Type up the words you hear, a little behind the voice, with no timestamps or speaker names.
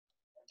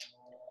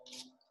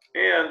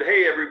And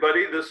hey,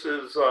 everybody, this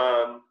is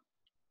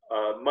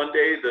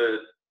Monday, the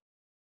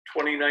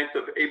 29th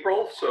of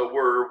April. So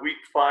we're week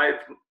 5,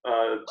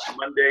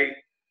 Monday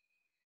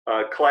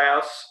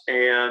class.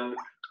 And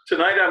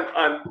tonight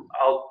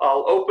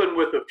I'll open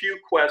with a few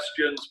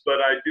questions, but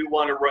I do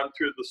want to run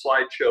through the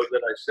slideshow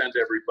that I sent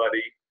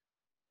everybody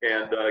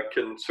and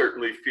can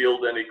certainly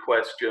field any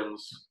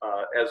questions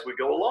as we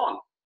go along.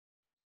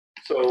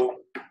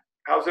 So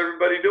how's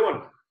everybody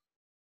doing?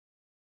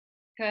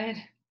 Good.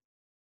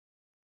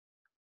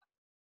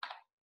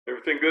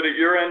 Everything good at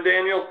your end,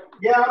 Daniel?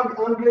 Yeah,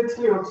 I'm good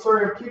too. I'm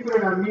sorry, I'm keeping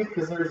it on mute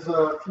because there's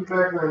a few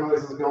background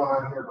noises going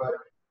on here, but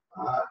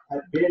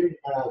I've been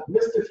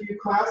missed a few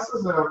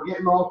classes and I'm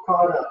getting all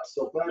caught up.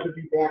 So glad to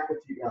be back with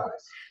you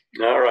guys.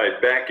 All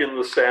right, back in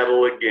the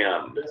saddle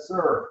again. Yes,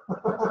 sir.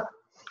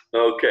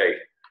 Okay.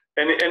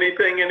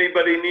 Anything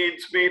anybody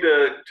needs me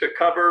to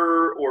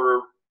cover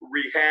or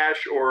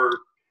rehash or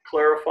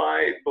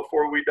clarify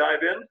before we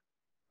dive in?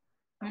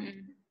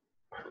 Mm-mm.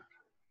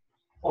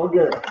 All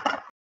good.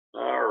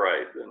 All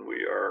right, then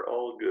we are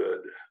all good.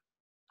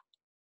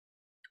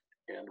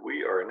 And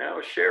we are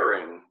now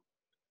sharing.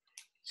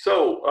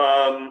 So,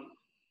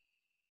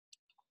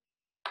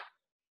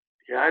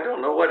 yeah, I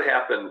don't know what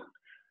happened.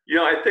 You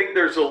know, I think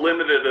there's a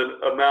limited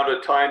amount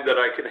of time that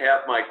I can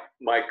have my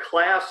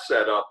class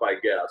set up, I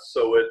guess.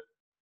 So it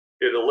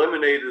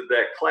eliminated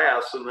that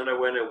class, and then I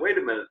went, wait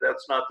a minute,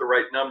 that's not the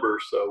right number.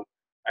 So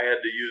I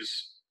had to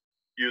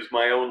use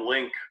my own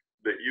link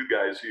that you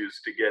guys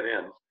used to get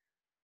in.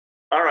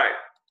 All right,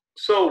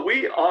 so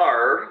we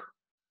are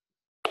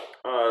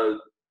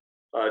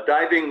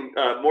diving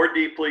more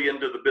deeply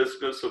into the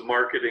business of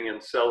marketing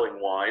and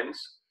selling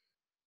wines.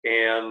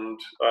 And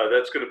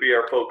that's going to be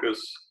our focus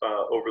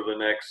over the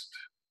next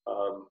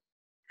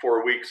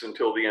 4 weeks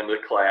until the end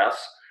of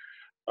class.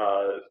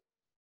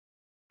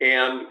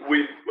 And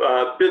we've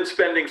been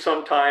spending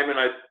some time, and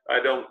I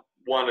don't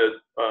want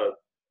to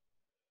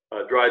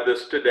drive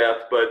this to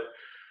death, but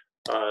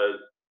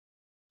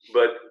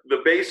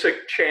the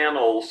basic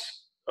channels,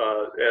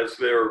 as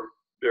they're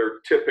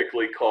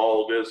typically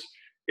called,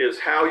 is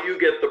how you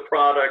get the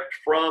product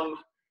from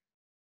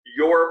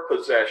your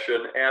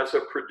possession as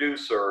a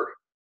producer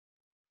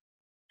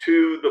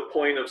to the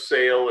point of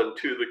sale and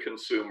to the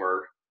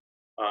consumer,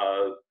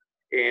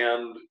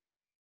 and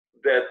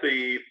that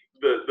the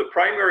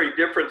primary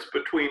difference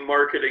between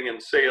marketing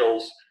and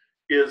sales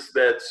is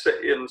that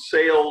in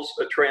sales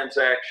a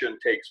transaction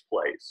takes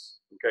place.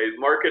 Okay,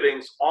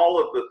 marketing's all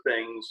of the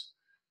things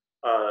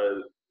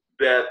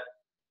that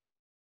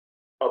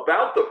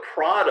about the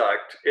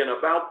product and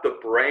about the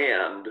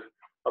brand,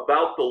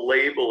 about the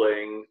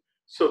labeling.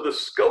 So the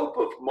scope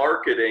of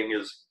marketing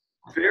is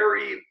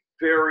very,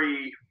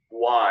 very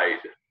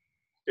wide.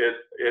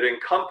 It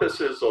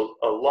encompasses a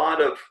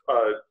lot of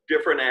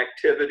different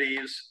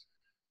activities,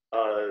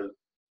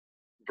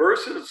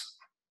 versus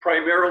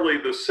primarily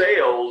the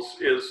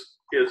sales is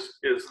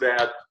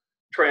that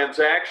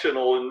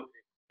transactional,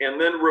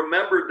 and then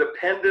remember,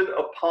 dependent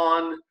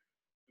upon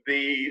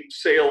the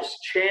sales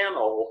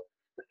channel,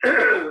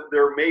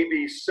 there may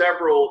be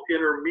several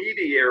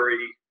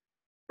intermediate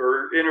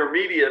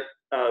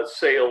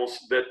sales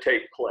that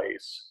take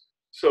place.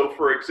 So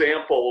for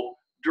example,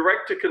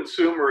 direct to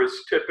consumer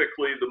is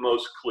typically the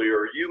most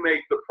clear. You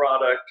make the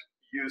product,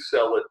 you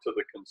sell it to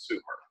the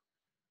consumer.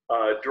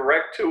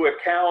 Direct to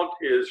account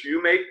is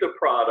you make the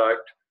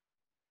product,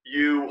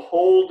 you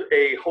hold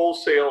a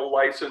wholesale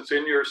license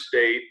in your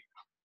state,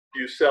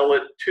 you sell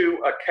it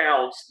to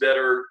accounts that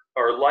are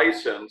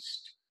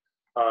licensed,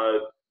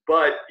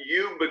 but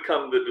you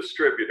become the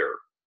distributor.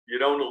 You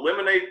don't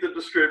eliminate the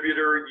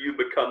distributor, you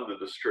become the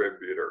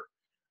distributor.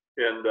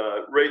 And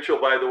Rachel,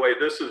 by the way,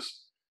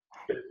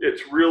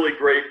 it's really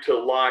great to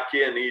lock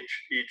in each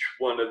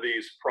one of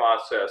these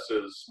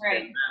processes,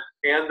 Right.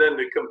 and then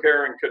to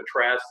compare and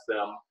contrast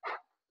them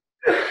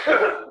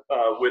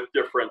with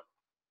different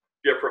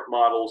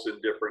models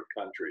in different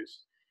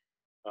countries.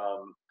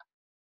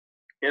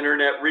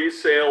 Internet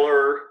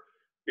reseller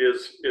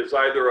is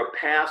either a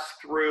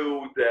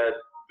pass-through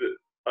that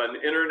an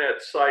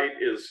internet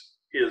site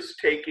is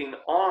taking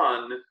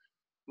on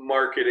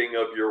marketing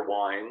of your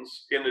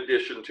wines in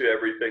addition to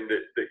everything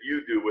that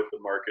you do with the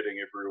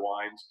marketing of your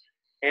wines,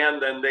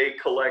 and then they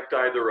collect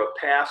either a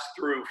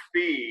pass-through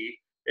fee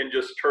and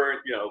just turn,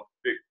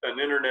 an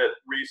internet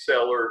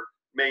reseller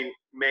may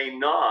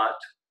not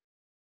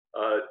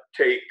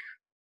take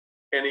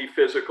any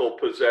physical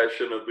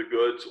possession of the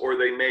goods, or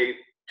they may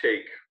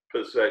take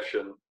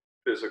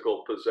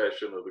physical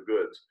possession of the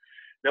goods.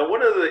 Now,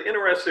 one of the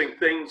interesting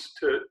things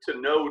to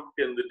note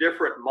in the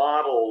different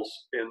models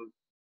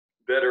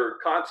that are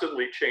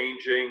constantly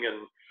changing,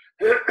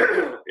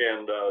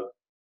 and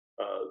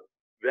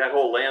that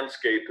whole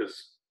landscape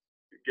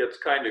gets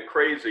kind of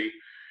crazy.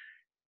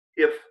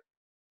 If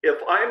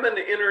I'm an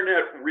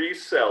internet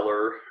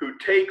reseller who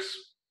takes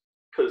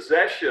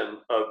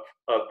possession of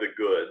the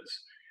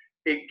goods,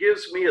 it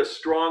gives me a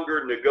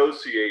stronger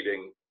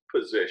negotiating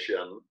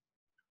position,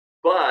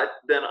 but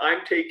then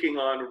I'm taking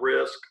on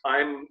risk,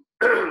 I'm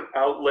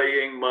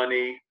outlaying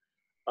money,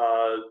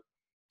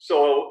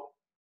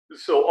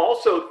 So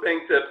also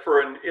think that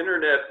for an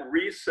internet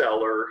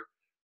reseller,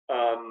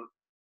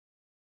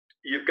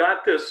 you've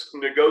got this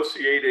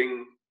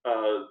negotiating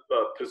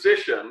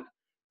position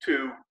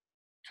to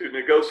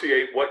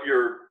negotiate what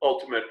your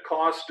ultimate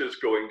cost is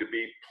going to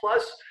be.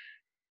 Plus,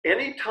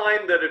 any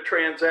time that a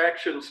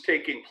transaction's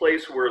taking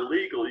place where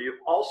legal,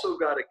 you've also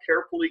got to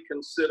carefully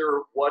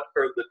consider what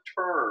are the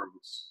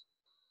terms.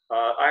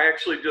 I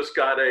actually just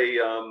got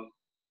a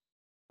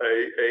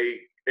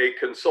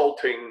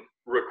consulting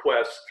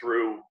request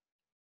through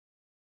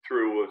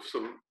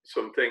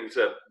some things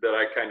that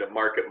I kind of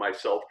market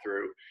myself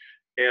through,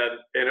 and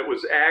it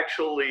was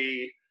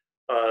actually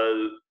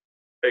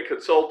a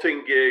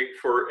consulting gig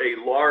for a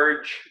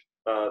large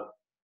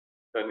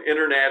an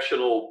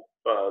international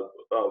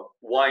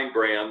wine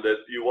brand that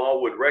you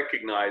all would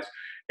recognize,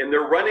 and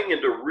they're running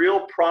into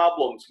real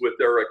problems with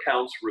their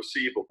accounts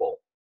receivable.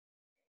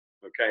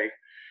 Okay,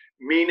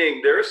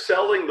 meaning they're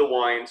selling the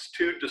wines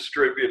to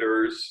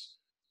distributors,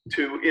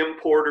 to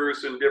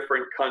importers in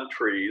different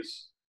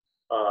countries,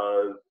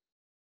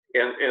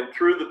 and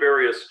through the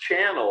various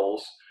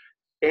channels,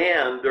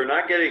 and they're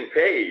not getting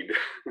paid.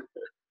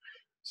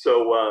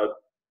 So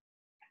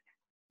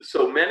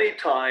many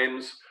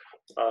times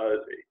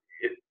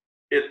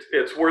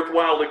it's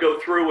worthwhile to go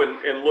through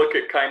and look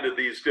at kind of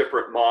these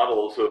different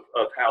models of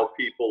how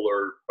people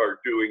are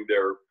doing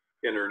their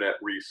internet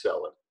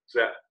reselling.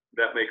 Does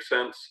that make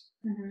sense?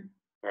 Mm-hmm.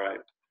 All right.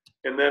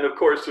 And then, of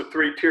course, the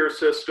 3-tier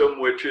system,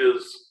 which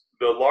is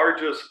the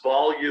largest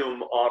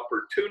volume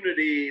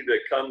opportunity that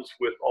comes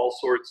with all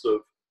sorts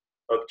of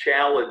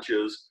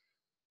challenges.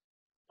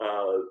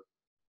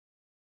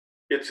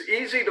 It's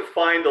easy to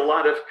find a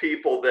lot of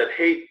people that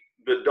hate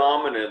the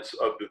dominance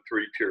of the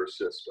 3-tier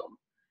system.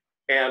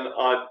 And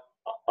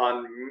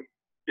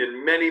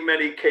in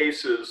many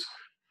cases,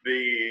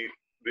 the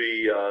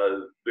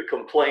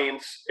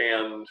complaints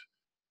and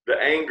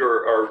the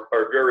anger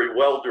are very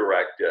well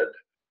directed.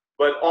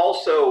 But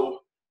also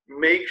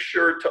make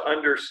sure to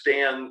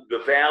understand the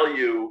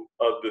value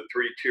of the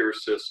 3-tier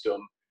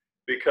system,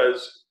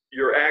 because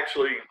you're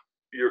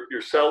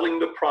selling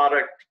the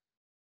product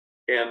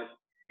and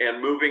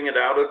moving it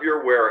out of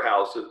your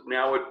warehouses.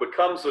 Now it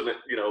becomes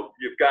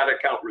you've got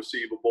account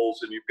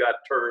receivables and you've got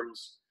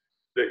terms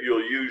that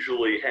you'll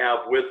usually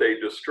have with a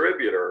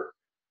distributor,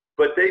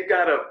 but they've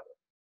got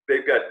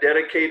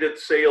dedicated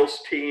sales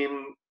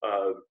team.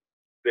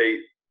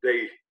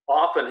 They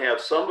often have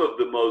some of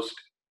the most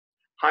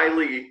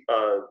highly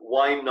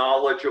wine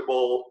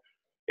knowledgeable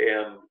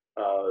and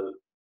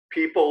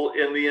people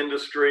in the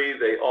industry.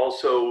 They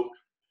also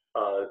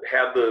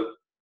have the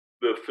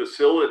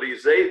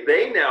facilities.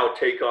 They now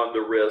take on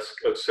the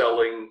risk of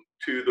selling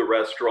to the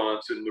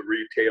restaurants and the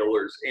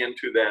retailers and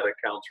to that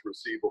accounts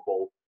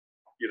receivable,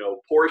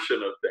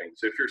 portion of things.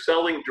 If you're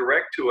selling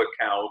direct to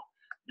account,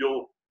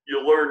 you'll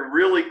learn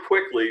really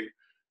quickly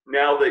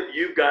now that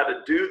you've got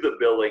to do the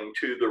billing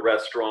to the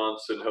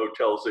restaurants and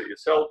hotels that you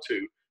sell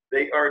to.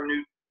 They are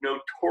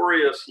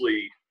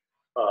notoriously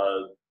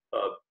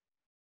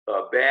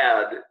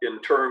bad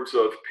in terms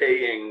of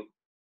paying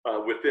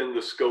within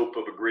the scope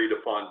of agreed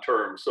upon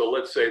terms. So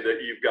let's say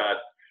that you've got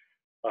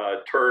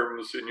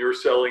terms and you're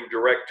selling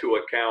direct to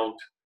account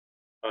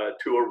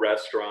to a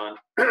restaurant.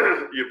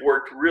 You've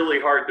worked really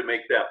hard to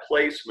make that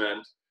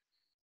placement.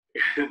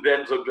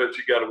 Then sometimes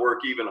you got to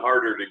work even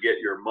harder to get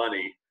your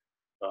money.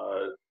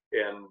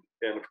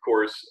 And of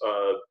course,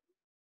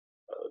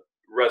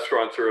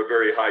 restaurants are a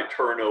very high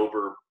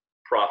turnover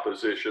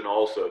proposition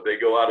also. They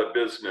go out of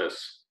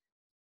business.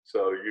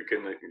 So you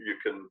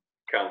can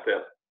count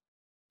that,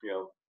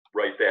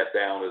 write that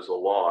down as a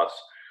loss.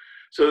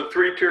 So the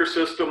 3-tier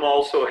system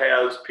also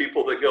has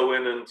people that go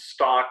in and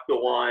stock the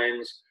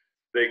wines.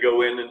 They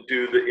go in and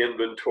do the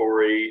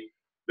inventory.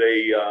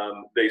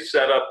 They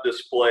set up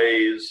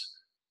displays.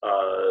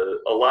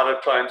 A lot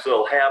of times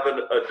they'll have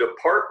a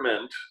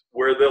department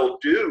where they'll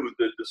do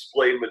the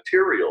display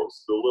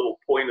materials, the little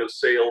point of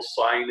sale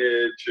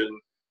signage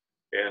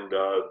and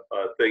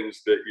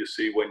things that you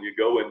see when you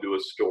go into a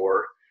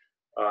store.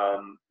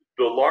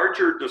 The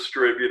larger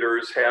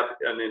distributors have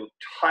an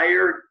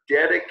entire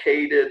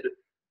dedicated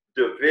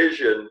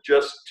division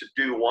just to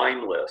do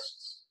wine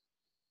lists,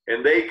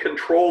 and they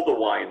control the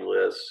wine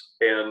lists.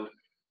 And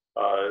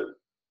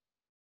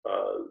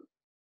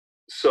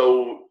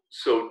so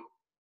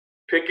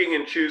picking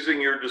and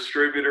choosing your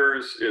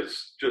distributors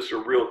is just a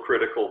real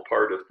critical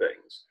part of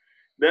things.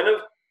 Then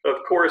of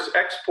course,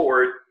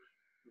 export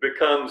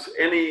becomes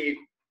any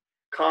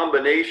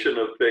combination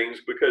of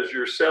things, because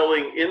you're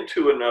selling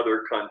into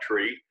another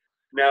country.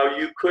 Now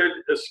you could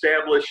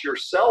establish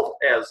yourself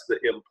as the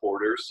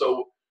importer.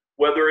 So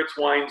whether it's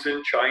wines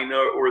in China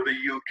or the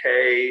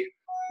UK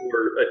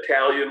or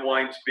Italian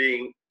wines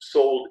being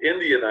sold in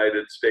the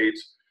United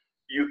States,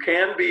 you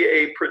can be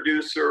a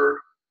producer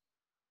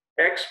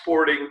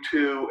exporting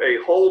to a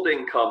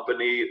holding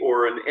company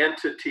or an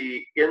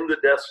entity in the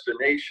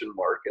destination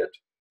market.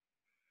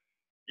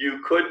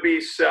 You could be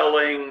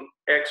selling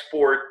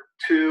export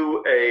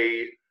to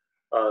a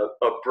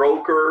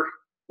broker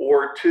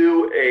or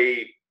to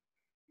a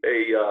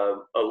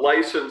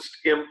licensed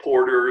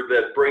importer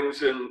that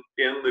brings in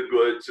the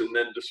goods and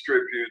then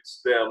distributes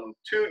them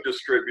to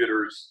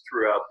distributors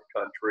throughout the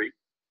country.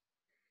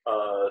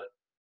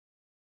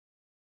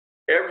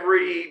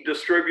 Every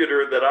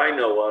distributor that I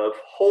know of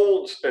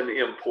holds an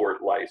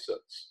import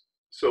license.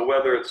 So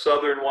whether it's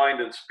Southern Wine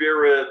and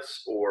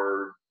Spirits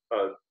or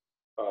a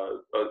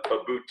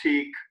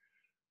boutique,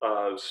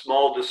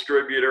 small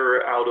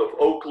distributor out of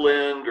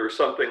Oakland or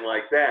something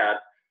like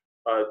that,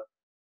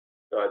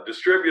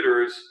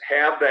 distributors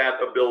have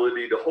that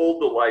ability to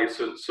hold the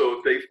license. So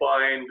if they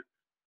find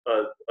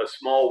a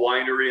small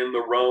winery in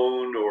the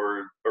Rhone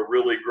or a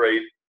really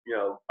great,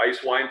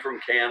 ice wine from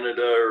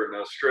Canada or an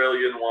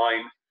Australian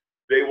wine,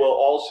 they will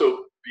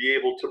also be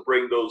able to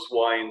bring those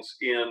wines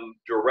in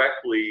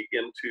directly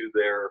into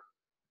their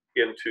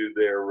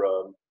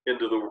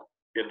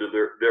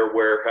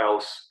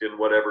warehouse in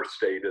whatever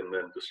state and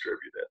then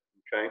distribute it.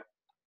 Okay.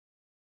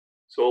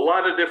 So a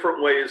lot of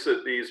different ways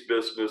that these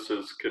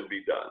businesses can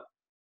be done.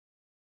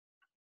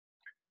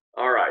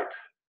 All right.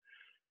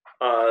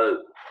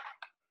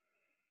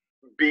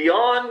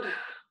 Beyond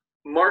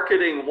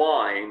marketing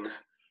wine,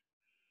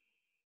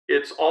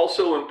 it's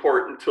also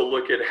important to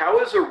look at how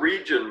is a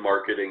region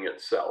marketing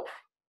itself?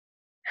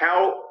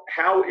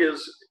 How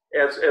is,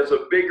 as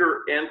a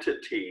bigger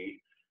entity,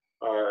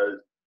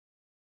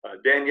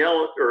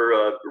 Danielle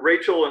or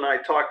Rachel and I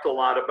talked a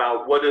lot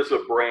about what is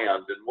a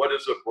brand, and what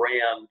is a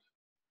brand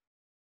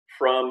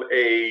from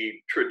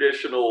a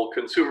traditional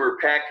consumer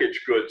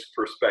packaged goods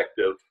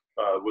perspective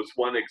was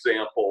one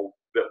example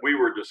that we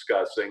were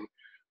discussing.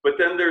 But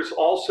then there's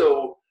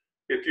also,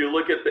 if you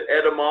look at the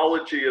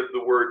etymology of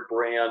the word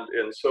brand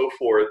and so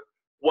forth,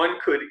 one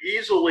could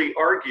easily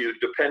argue,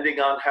 depending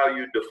on how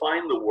you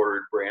define the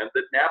word brand,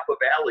 that Napa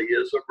Valley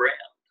is a brand.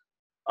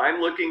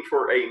 I'm looking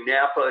for a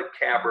Napa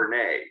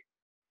Cabernet.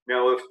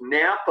 Now, if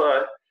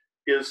Napa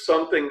is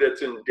something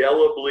that's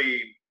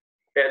indelibly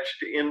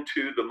etched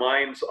into the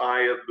mind's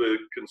eye of the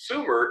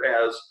consumer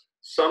as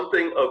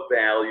something of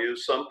value,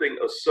 something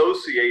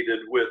associated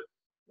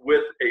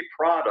with a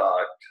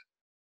product,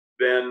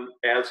 then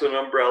as an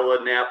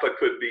umbrella, Napa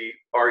could be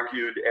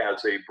argued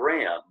as a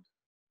brand.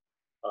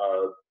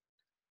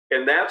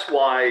 And that's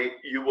why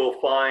you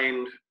will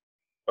find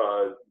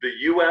the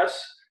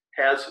US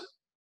has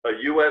a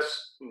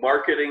US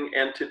marketing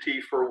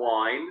entity for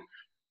wine.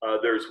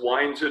 There's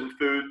Wines and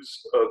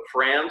Foods of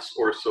France,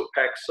 or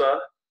Sopexa,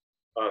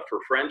 for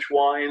French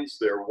wines.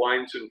 There are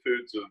Wines and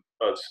Foods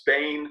of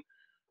Spain.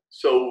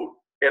 So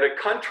at a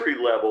country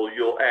level,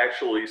 you'll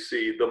actually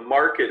see the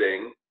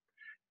marketing.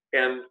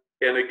 And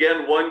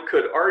again, one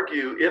could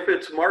argue, if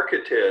it's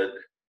marketed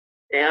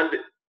and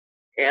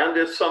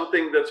it's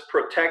something that's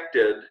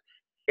protected,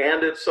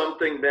 and it's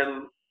something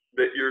then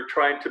that you're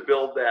trying to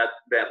build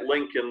that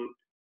link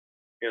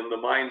in the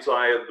mind's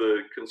eye of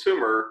the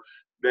consumer,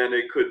 then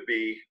it could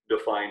be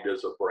defined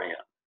as a brand.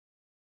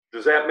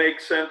 Does that make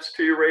sense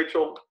to you,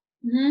 Rachel?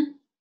 Mm-hmm.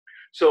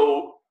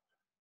 So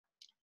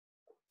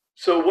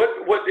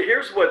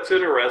here's what's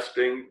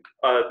interesting.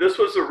 This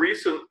was a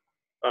recent,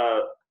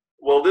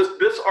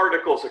 this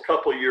article is a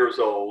couple years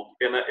old,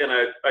 and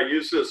I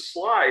use this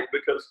slide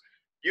because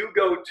you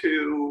go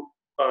to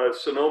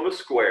Sonoma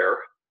Square,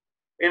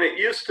 and it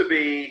used to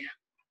be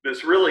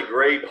this really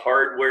great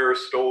hardware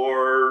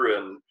store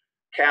and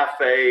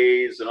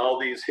cafes and all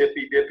these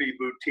hippy-dippy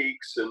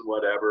boutiques and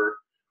whatever.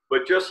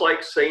 But just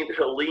like St.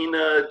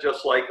 Helena,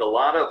 just like a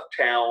lot of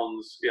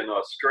towns in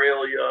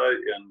Australia,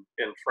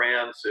 in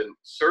France, and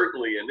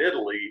certainly in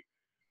Italy,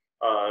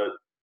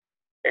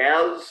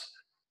 as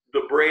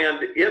the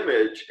brand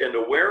image and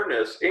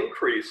awareness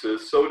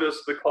increases, so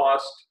does the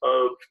cost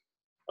of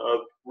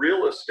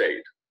real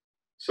estate.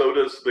 So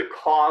does the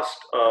cost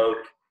of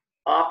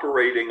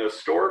operating a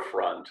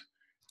storefront.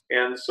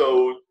 And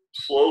so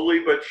slowly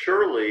but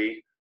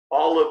surely,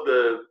 all of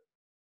the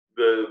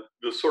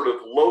sort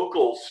of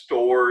local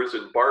stores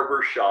and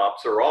barber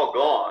shops are all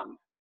gone.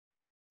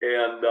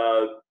 And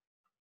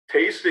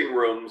tasting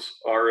rooms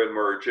are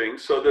emerging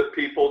so that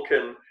people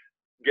can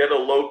get a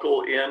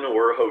local inn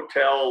or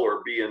hotel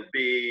or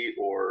B&B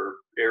or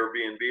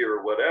Airbnb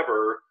or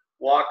whatever,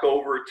 walk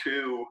over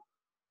to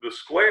the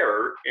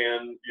square,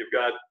 and you've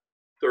got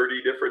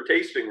 30 different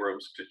tasting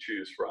rooms to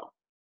choose from.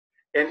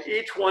 And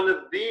each one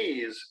of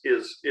these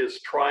is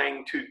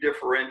trying to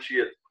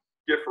differentiate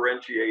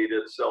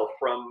itself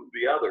from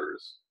the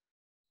others.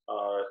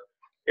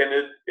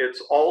 And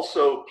it's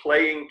also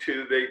playing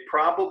to, they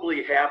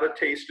probably have a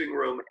tasting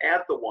room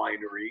at the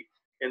winery,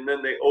 and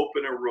then they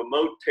open a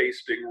remote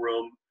tasting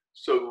room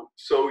so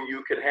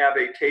you can have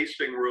a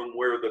tasting room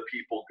where the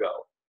people go.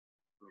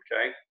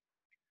 Okay?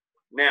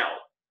 Now,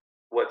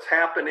 what's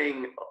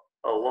happening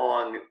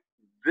along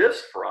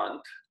this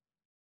front,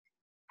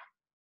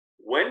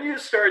 when you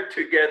start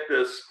to get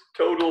this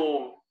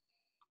total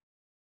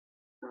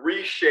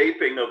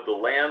reshaping of the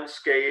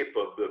landscape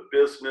of the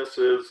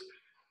businesses,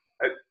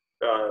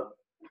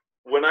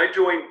 when I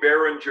joined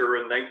Beringer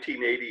in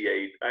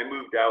 1988, I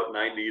moved out and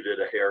I needed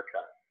a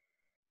haircut.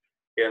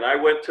 And I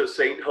went to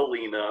St.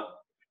 Helena,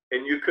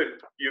 and you could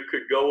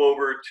go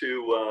over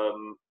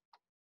to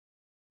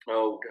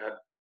oh God,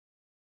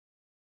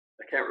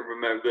 I can't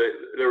remember.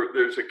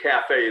 There's a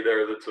cafe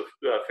there that's a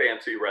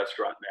fancy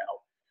restaurant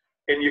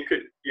now, and you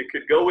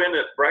could go in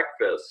at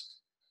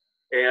breakfast,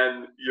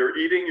 and you're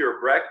eating your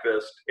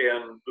breakfast,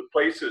 and the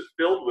place is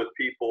filled with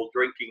people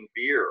drinking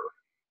beer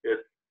at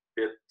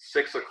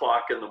 6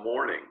 o'clock in the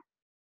morning,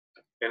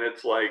 and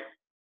it's like,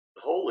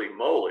 holy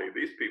moly,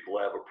 these people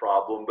have a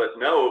problem. But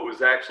no, it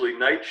was actually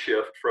night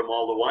shift from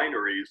all the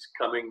wineries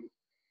coming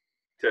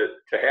to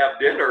have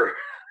dinner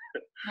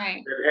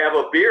Right. and have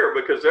a beer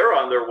because they're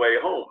on their way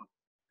home.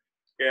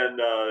 And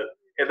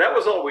that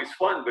was always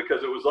fun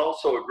because it was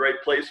also a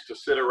great place to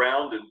sit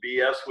around and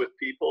BS with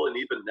people and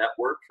even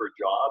network for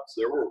jobs.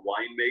 There were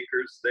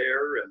winemakers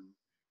there, and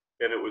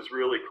it was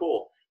really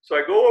cool. So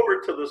I go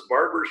over to this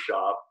barber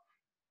shop,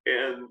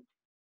 and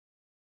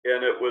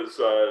it was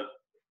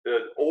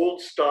an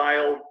old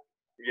style,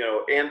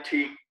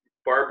 antique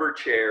barber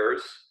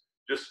chairs,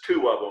 just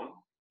two of them.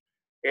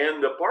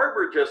 And the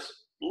barber just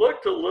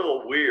looked a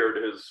little weird.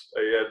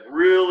 He had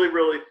really,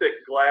 really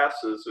thick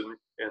glasses and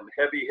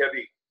heavy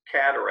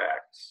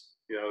cataracts.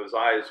 His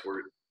eyes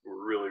were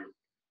really.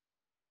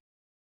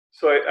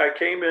 So I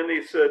came in,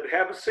 he said,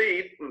 have a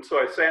seat. And so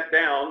I sat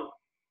down.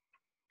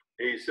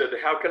 He said,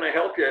 how can I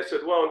help you? I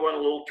said, well, I want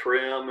a little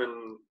trim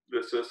and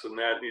this and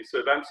that. And he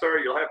said, I'm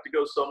sorry, you'll have to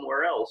go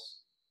somewhere else.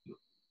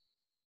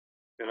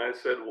 And I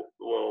said,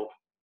 well,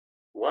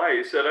 why?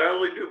 He said, I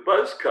only do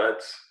buzz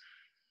cuts.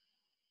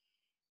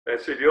 I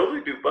said, you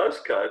only do buzz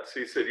cuts?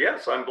 He said,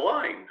 yes, I'm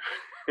blind.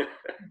 It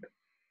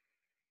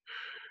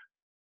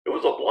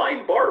was a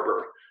blind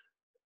barber.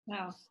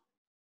 Wow.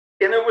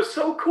 And it was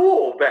so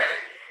cool.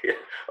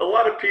 A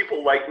lot of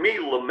people like me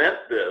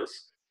lament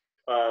this.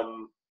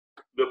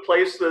 The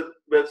place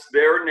that's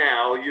there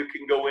now, you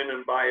can go in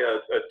and buy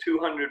a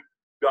 $200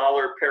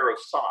 pair of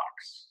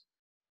socks.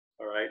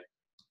 All right.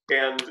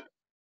 And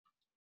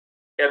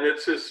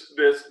it's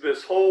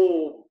this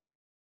whole,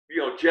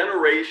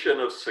 generation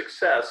of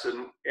success,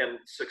 and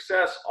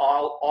success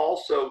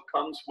also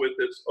comes with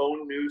its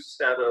own new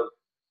set of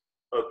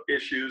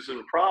issues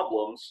and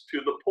problems,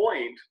 to the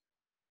point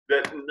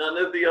that none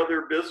of the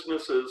other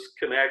businesses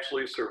can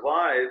actually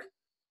survive,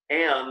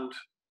 and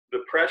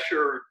the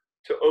pressure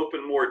to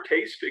open more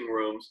tasting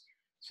rooms.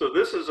 So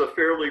this is a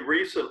fairly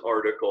recent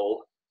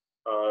article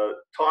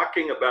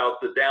talking about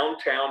the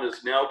downtown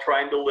is now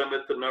trying to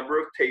limit the number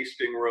of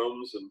tasting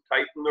rooms and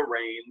tighten the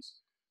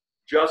reins,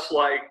 just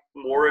like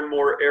more and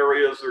more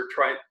areas are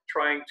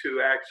trying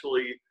to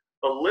actually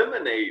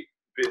eliminate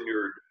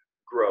vineyard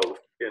growth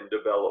and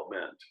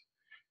development.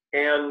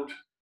 And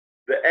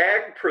the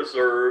ag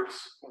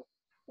preserves,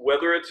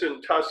 whether it's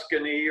in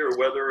Tuscany or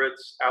whether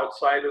it's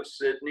outside of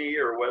Sydney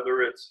or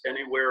whether it's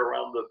anywhere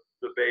around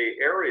the Bay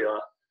Area,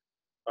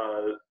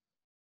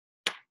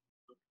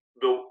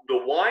 the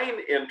wine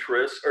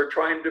interests are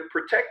trying to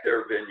protect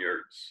their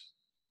vineyards.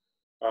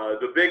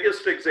 The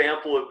biggest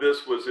example of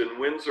this was in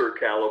Windsor,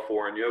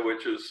 California,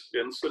 which is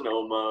in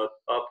Sonoma,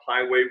 up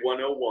Highway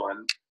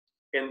 101.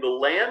 And the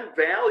land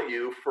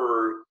value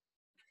for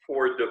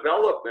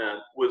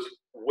development was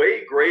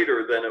way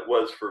greater than it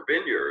was for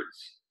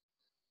vineyards.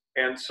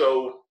 And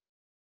so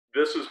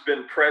this has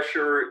been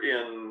pressure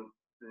in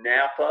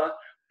Napa,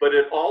 but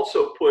it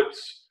also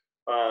puts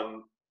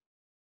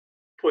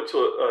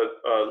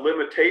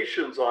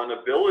limitations on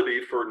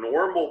ability for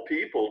normal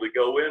people to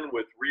go in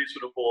with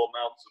reasonable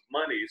amounts of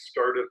money,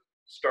 start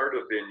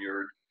a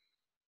vineyard,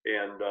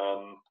 and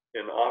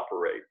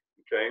operate.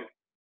 Okay,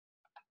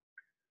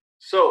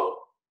 so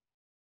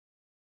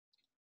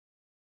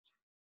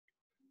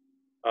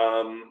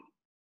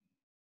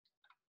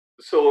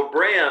so a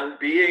brand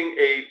being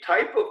a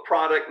type of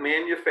product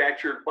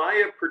manufactured by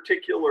a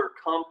particular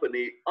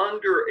company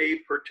under a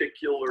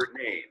particular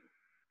name.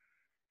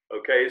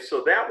 Okay,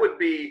 so that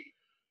would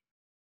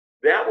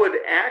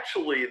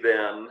actually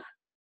then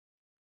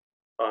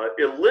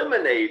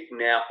eliminate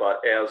Napa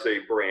as a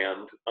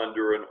brand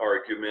under an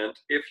argument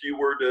if you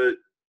were to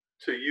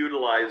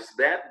utilize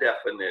that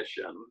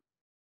definition.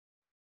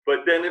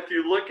 But then if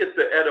you look at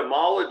the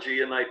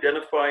etymology and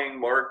identifying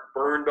mark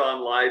burned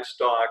on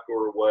livestock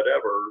or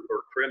whatever,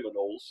 or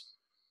criminals,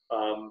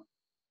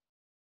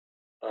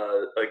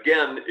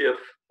 again, if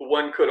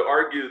one could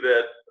argue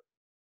that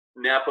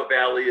Napa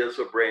Valley is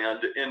a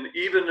brand, and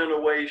even in a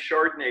way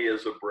Chardonnay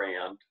is a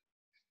brand,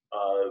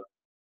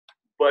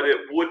 but it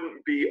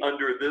wouldn't be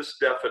under this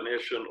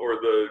definition or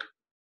the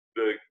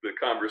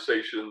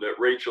conversation that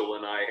Rachel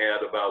and I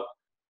had about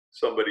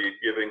somebody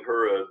giving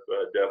her a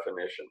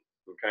definition.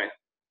 Okay.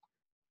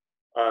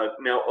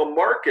 Now a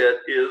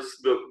market is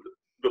the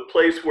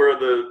place where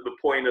the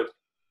point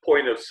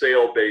of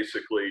sale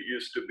basically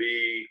used to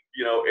be,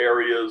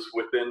 areas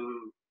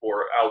within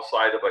or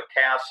outside of a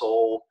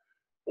castle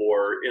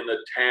or in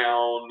a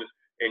town,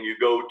 and you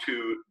go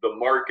to the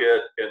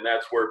market, and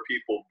that's where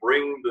people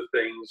bring the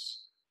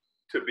things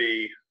to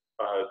be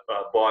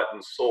bought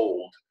and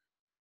sold.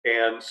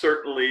 And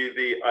certainly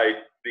the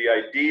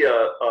idea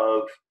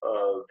of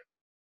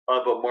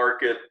a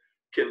market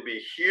can be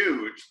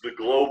huge, the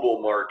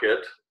global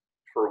market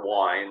for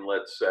wine,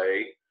 let's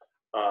say.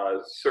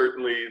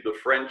 Certainly the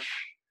French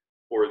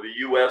or the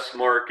US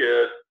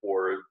market,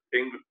 or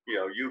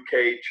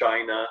UK,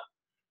 China.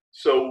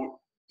 So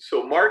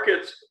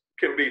markets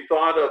can be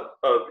thought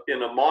of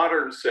in a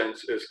modern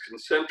sense as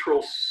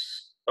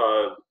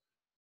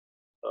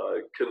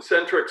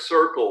concentric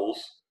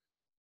circles,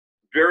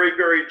 very,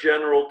 very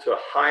general to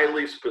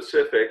highly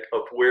specific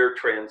of where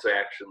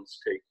transactions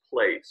take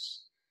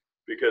place.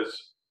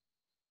 Because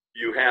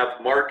you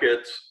have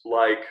markets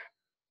like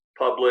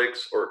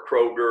Publix or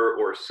Kroger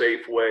or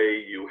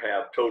Safeway, you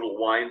have Total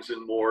Wines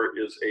and More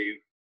is a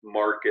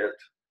market.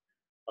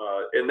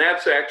 And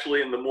that's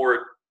actually in the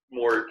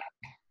more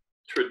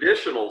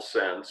traditional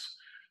sense,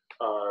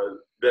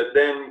 that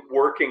then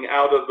working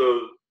out of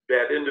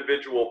that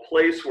individual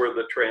place where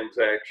the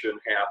transaction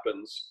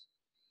happens,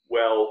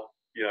 well,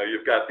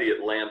 you've got the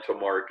Atlanta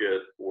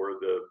market or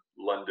the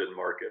London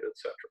market,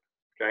 etc.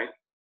 Okay,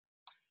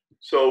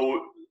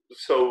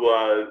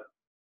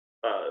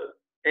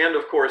 and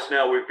of course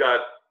now we've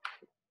got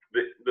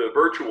the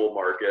virtual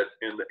market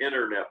and the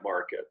internet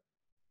market,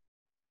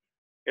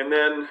 and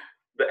then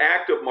the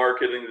act of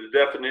marketing. The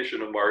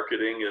definition of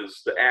marketing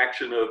is the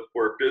action of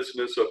or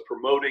business of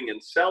promoting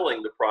and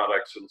selling the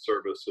products and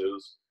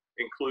services,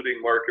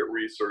 including market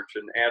research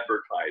and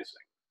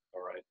advertising.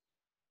 All right.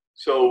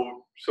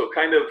 So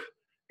kind of,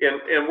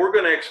 and we're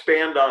going to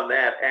expand on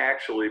that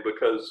actually,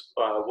 because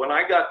when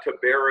I got to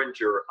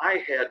Behringer,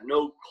 I had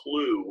no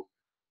clue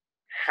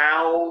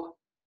how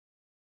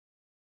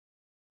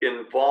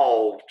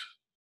involved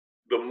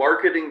the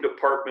marketing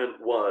department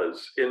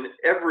was in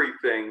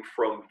everything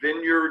from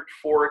vineyard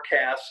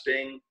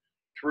forecasting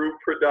through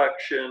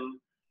production,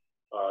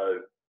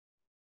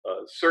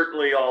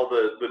 certainly all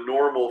the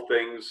normal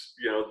things,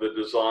 the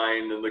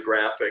design and the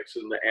graphics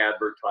and the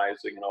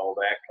advertising and all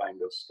that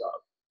kind of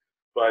stuff.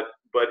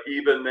 But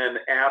even then,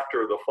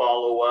 after the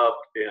follow-up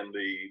and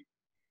the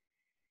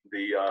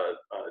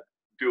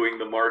doing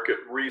the market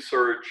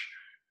research,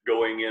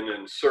 going in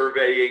and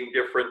surveying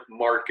different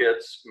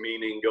markets,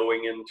 meaning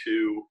going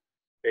into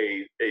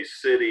a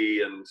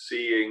city and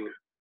seeing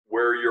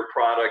where your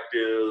product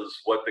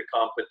is, what the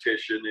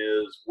competition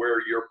is,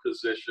 where you're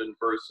positioned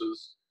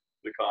versus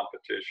the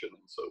competition,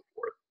 and so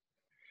forth.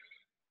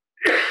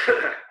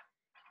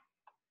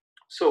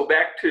 So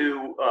back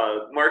to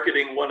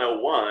Marketing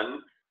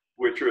 101,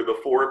 which are the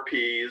 4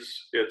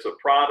 Ps. It's a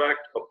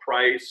product, a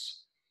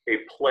price, a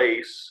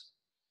place,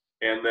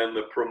 and then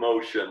the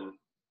promotion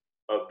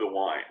of the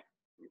wine,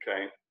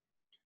 okay?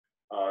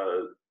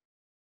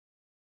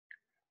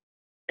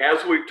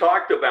 As we've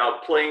talked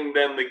about, playing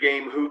then the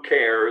game, who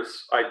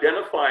cares,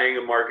 identifying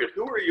a market,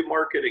 who are you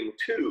marketing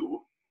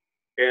to?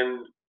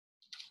 And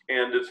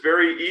it's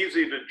very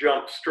easy to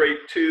jump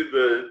straight to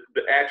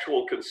the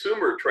actual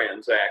consumer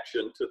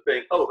transaction to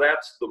think, oh,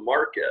 that's the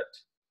market.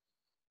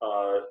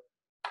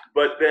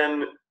 But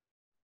then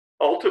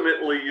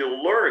ultimately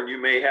you'll learn you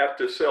may have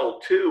to sell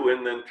to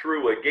and then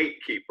through a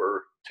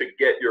gatekeeper to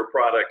get your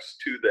products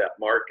to that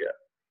market.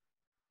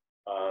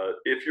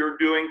 If you're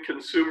doing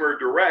consumer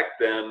direct,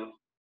 then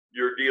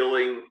you're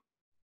dealing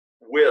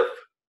with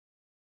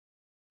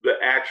the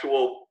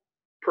actual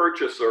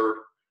purchaser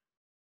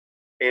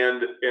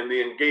and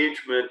the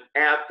engagement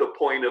at the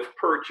point of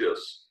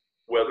purchase,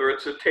 whether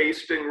it's a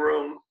tasting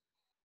room,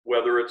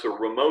 whether it's a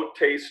remote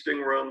tasting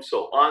room,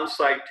 so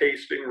on-site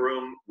tasting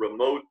room,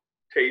 remote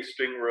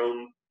tasting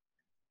room,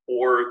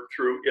 or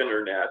through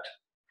internet.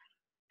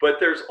 But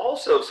there's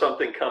also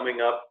something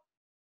coming up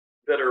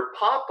that are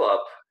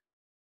pop-up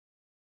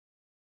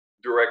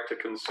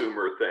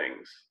direct-to-consumer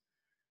things.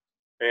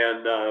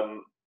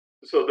 And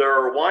so there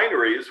are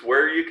wineries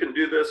where you can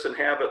do this and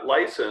have it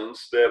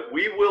licensed, that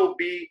we will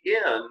be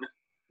in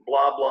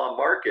blah, blah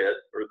market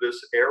or this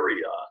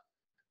area.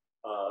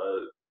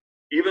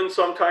 Even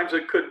sometimes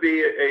it could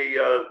be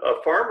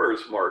a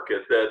farmer's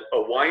market that a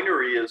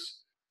winery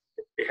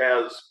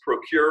has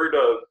procured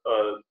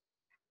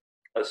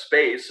a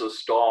space, a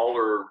stall,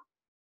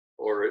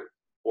 or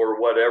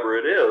whatever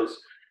it is,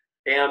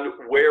 and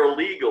where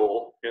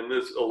legal, and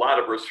there's a lot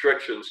of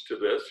restrictions to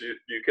this,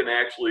 you can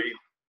actually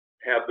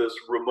have this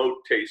remote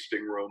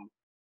tasting room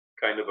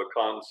kind of a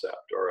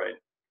concept, all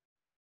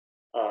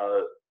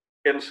right?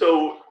 And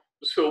so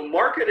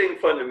marketing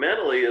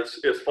fundamentally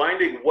is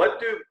finding what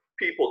do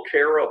people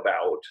care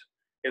about,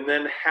 and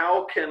then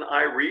how can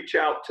I reach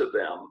out to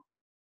them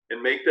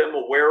and make them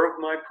aware of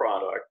my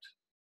product?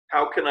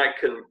 How can I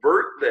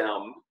convert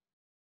them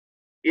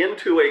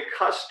into a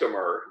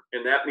customer,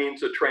 and that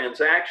means a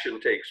transaction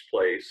takes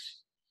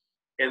place,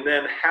 and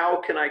then how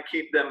can I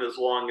keep them as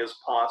long as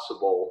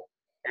possible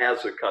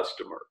as a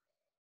customer?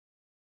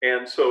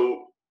 And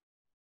so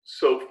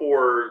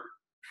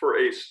for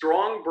a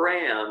strong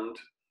brand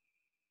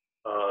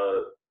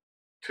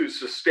to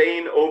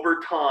sustain over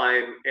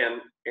time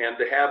and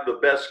to have the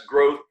best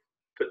growth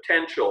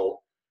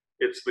potential,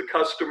 it's the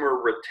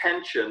customer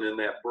retention and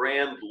that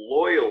brand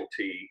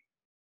loyalty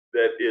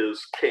that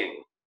is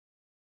king.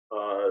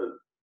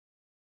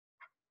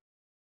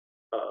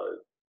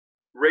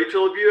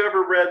 Rachel, have you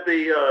ever read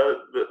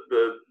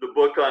the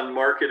book on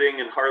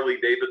marketing and Harley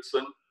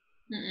Davidson?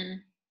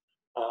 Mm-mm.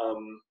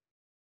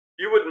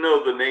 You wouldn't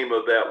know the name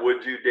of that,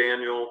 would you,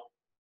 Daniel?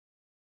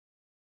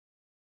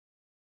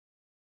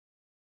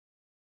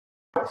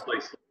 It's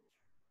like,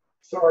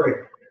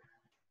 Sorry.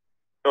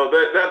 oh,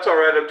 that's all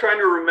right. I'm trying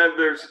to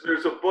remember.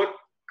 There's a book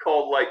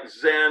called like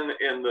Zen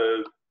and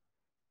the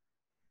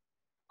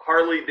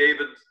Harley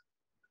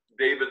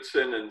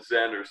Davidson and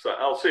Zen or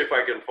something. I'll see if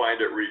I can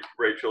find it,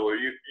 Rachel, or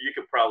you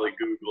could probably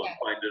Google and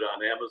find it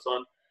on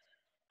Amazon.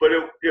 But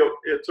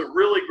it's a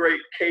really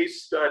great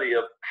case study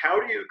of how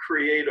do you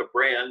create a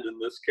brand, in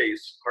this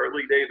case,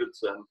 Harley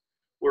Davidson,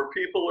 where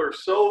people are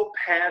so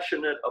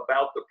passionate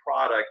about the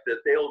product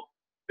that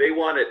they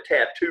want it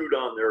tattooed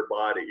on their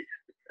body.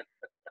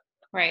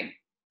 Right.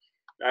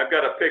 I've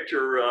got a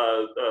picture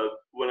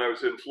when I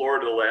was in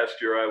Florida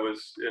last year. I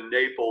was in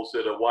Naples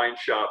at a wine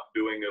shop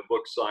doing a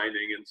book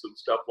signing and some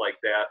stuff like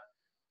that.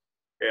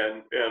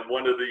 And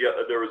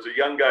there was a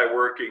young guy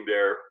working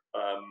there,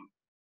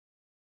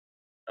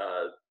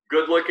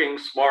 good looking,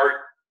 smart,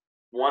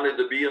 wanted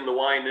to be in the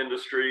wine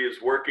industry,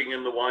 is working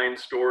in the wine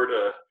store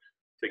to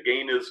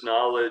gain his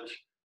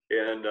knowledge.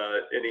 And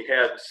he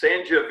had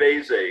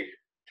Sangiovese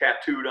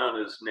tattooed on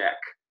his neck.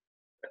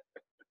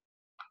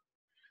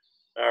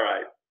 All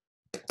right.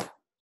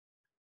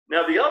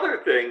 Now, the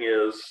other thing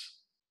is,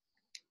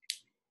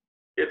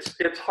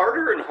 it's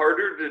harder and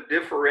harder to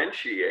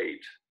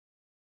differentiate.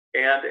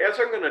 And as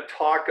I'm going to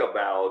talk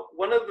about,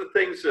 one of the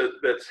things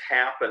that's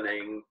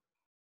happening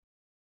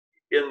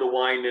in the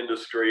wine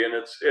industry, and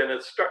it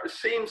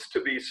seems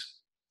to be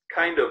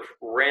kind of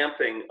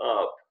ramping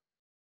up,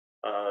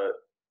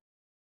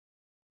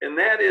 and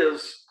that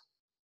is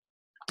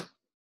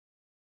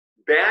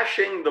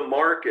bashing the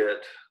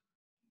market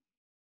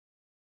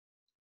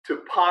to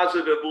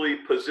positively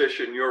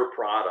position your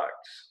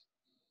products.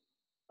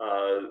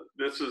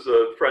 This is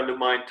a friend of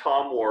mine,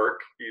 Tom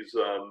Wark. He's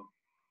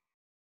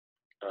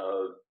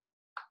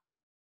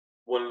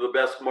one of the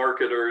best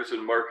marketers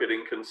and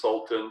marketing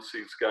consultants.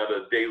 He's got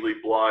a daily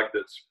blog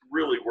that's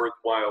really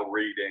worthwhile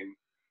reading,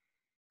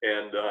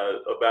 and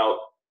about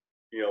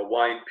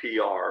wine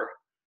PR.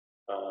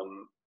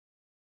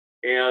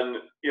 And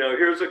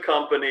here's a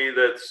company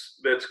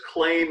that's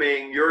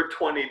claiming your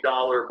 $20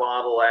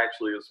 bottle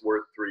actually is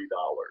worth $3,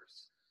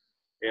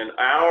 and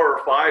our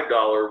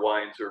 $5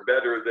 wines are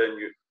better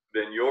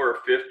than your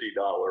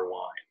 $50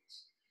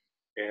 wines,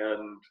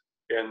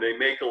 and they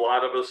make a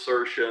lot of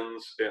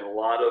assertions and a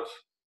lot of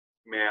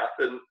math,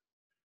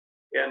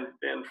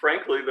 and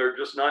frankly, they're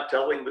just not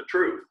telling the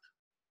truth.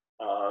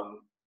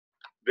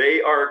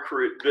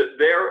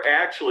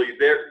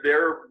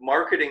 Their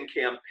marketing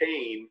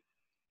campaign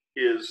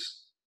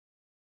is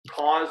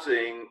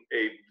causing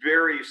a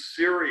very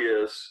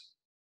serious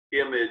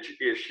image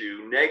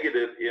issue,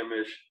 negative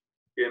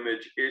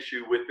image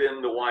issue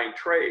within the wine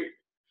trade.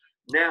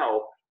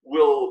 Now,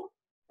 will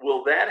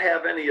that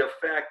have any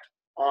effect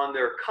on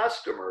their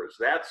customers?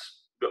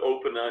 That's the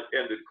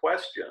open-ended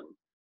question.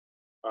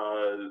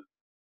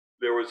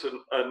 There was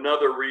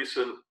another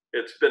recent,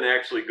 it's been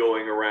actually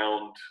going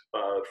around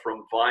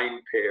from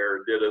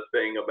VinePair, did a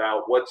thing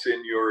about what's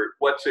in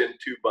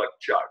 2-Buck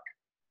Chuck.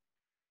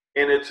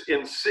 And it's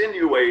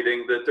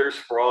insinuating that there's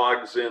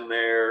frogs in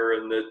there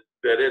and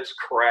that it's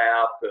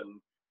crap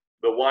and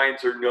the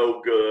wines are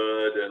no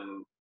good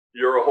and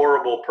you're a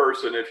horrible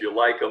person if you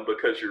like them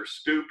because you're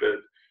stupid.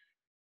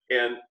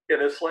 And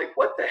it's like,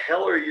 what the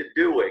hell are you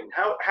doing?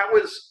 How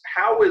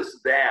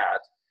is that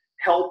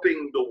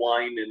helping the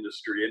wine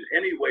industry in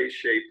any way,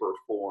 shape, or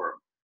form?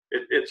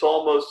 It's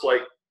almost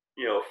like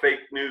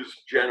fake news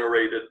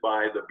generated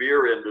by the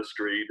beer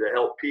industry to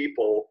help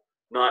people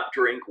not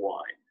drink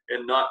wine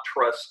and not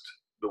trust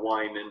the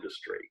wine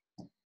industry.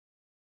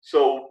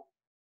 So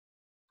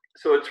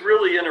it's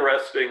really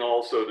interesting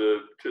also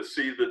to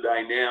see the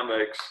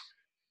dynamics.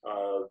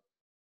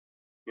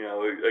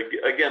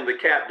 Again, the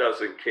cat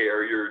doesn't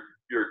care.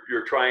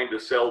 You're trying to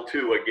sell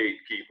to a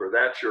gatekeeper.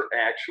 That's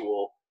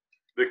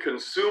the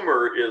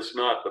consumer is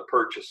not the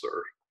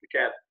purchaser. The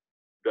cat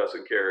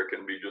doesn't care. It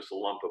can be just a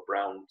lump of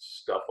brown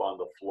stuff on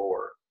the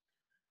floor.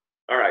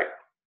 All right.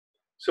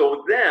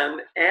 So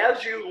then,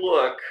 as you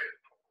look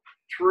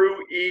through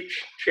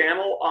each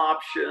channel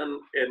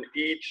option and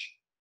each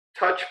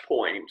touch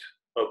point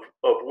of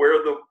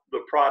where the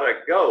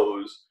product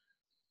goes,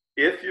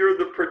 if you're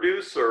the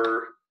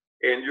producer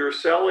and you're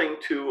selling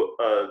to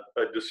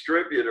a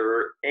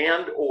distributor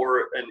and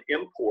or an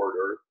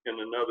importer in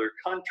another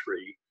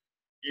country,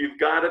 you've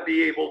got to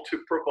be able to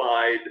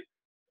provide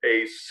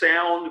a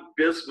sound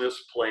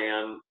business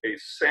plan, a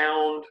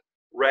sound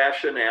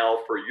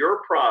rationale for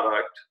your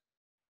product.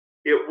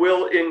 It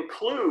will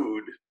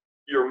include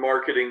your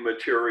marketing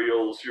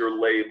materials,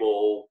 your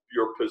label,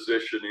 your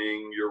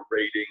positioning, your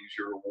ratings,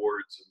 your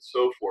awards, and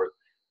so forth.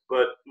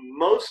 But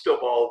most of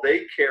all,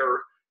 they care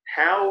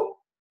how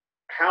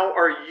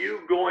are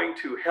you going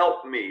to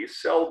help me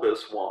sell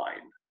this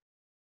wine?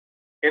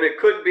 And it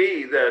could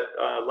be that,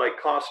 like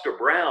Kosta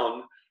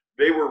Browne,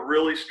 they were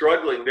really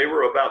struggling. They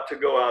were about to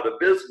go out of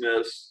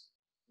business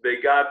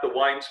they got the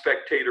Wine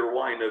Spectator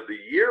Wine of the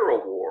Year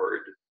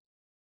award,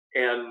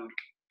 and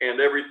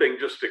everything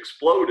just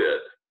exploded.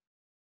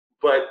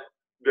 But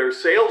their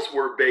sales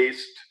were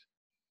based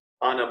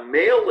on a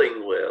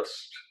mailing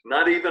list,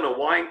 not even a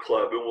wine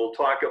club, and we'll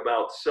talk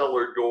about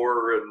cellar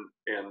door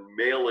and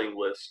mailing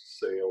list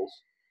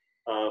sales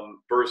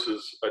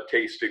versus a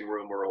tasting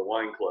room or a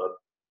wine club.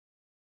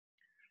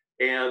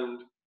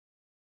 And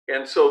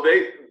so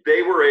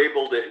they were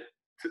able to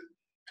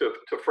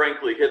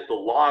frankly hit the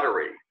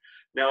lottery.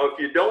 Now, if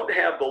you don't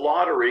have the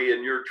lottery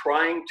and you're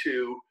trying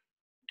to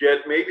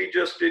get maybe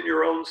just in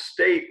your own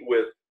state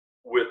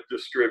with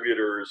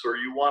distributors, or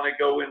you want to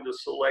go into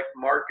select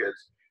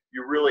markets,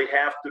 you really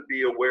have to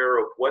be aware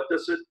of what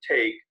does it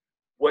take,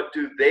 what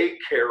do they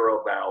care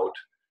about,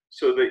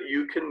 so that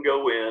you can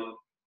go in,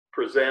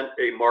 present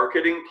a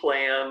marketing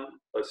plan,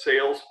 a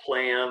sales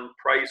plan,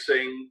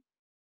 pricing,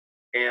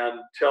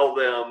 and tell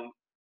them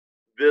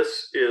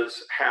this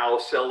is how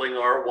selling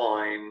our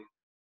wine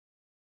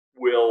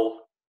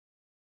will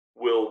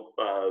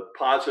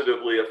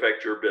positively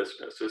affect your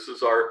business. This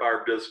is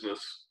our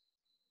business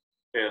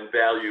and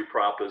value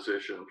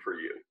proposition for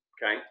you,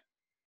 okay?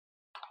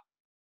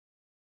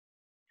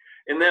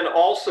 And then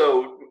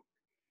also,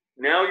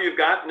 now you've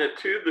gotten it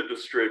to the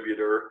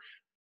distributor,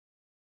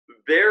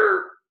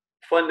 they're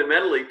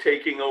fundamentally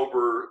taking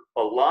over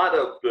a lot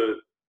of the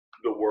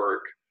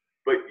work,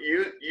 but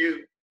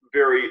you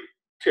very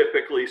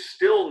typically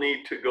still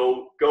need to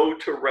go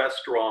to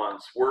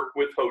restaurants, work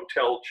with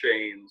hotel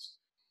chains,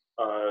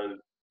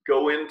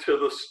 go into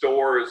the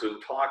stores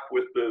and talk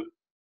with the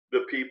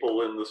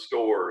people in the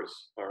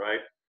stores, all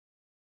right?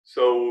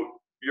 So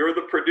you're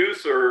the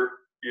producer,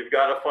 you've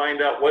got to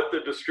find out what the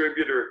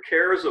distributor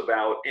cares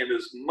about, and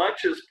as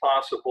much as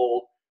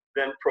possible,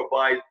 then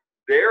provide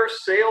their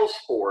sales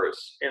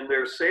force and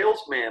their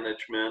sales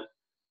management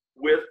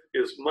with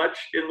as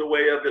much in the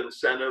way of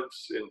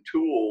incentives and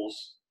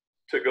tools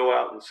to go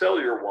out and sell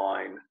your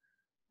wine.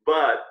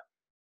 But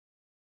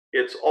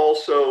it's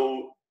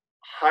also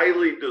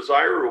highly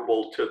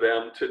desirable to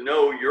them to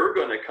know you're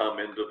going to come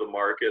into the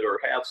market or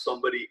have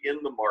somebody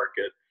in the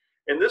market.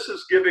 And this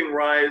is giving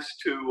rise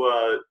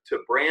to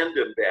brand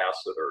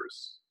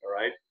ambassadors, all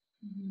right?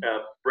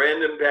 Mm-hmm.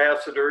 Brand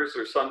ambassadors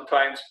are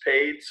sometimes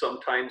paid,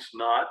 sometimes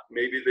not.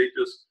 Maybe they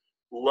just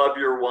love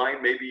your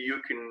wine. Maybe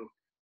you can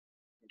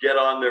get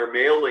on their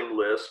mailing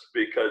list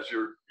because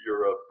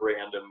you're a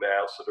brand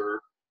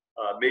ambassador.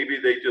 Maybe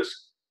they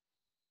just,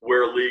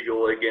 where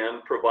legal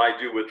again,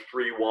 provide you with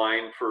free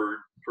wine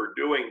for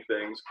doing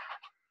things.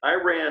 I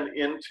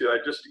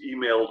just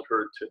emailed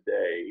her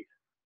today.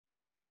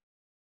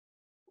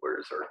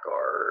 Where's her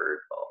card?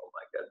 Oh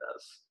my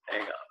goodness.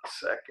 Hang on a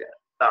second.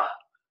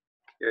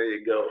 Here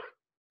you go.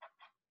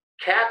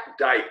 Kat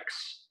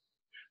Dykes.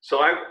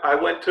 So I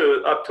went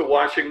up to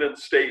Washington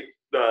State,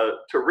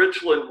 to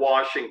Richland,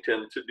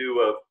 Washington, to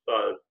do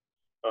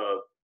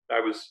I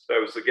was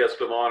the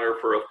guest of honor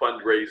for a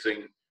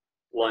fundraising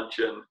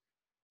luncheon,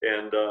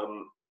 and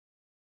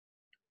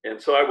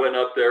so I went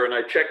up there and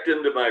I checked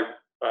into my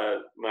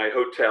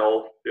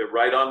hotel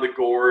right on the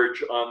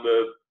gorge on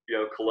the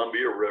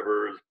Columbia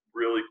River. It's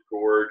really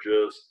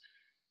gorgeous,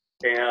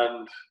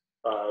 and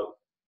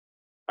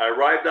I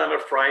arrived on a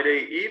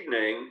Friday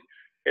evening,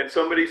 and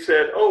somebody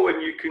said, "Oh,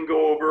 and you can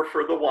go over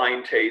for the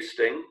wine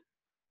tasting,"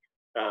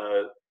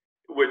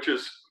 which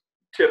is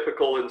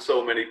typical in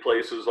so many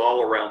places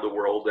all around the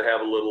world to have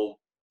a little,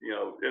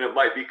 and it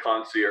might be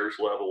concierge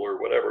level or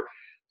whatever.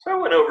 So I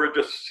went over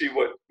just to see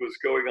what was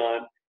going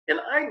on, and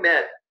I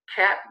met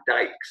Kat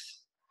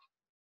Dykes.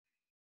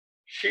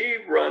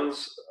 She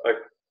runs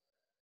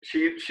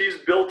she's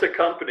built a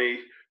company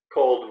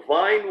called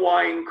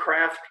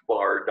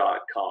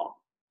VineWineCraftBar.com.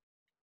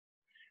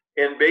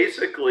 And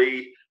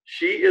basically,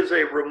 she is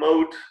a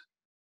remote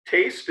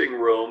tasting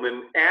room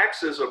and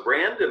acts as a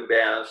brand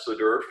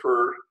ambassador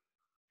for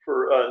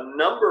a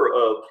number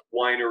of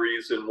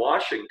wineries in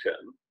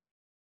Washington.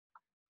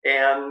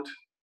 And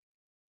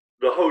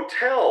the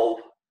hotel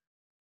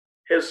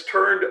has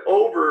turned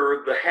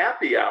over the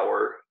happy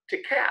hour to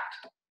Kat.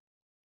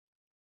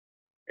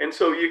 And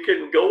so you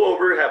can go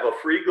over, have a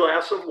free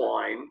glass of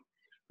wine.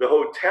 The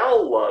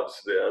hotel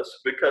loves this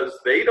because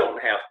they don't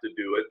have to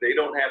do it. They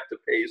don't have to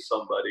pay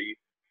somebody.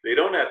 They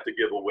don't have to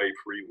give away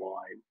free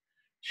wine.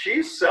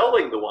 She's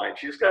selling the wine.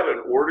 She's got an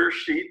order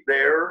sheet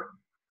there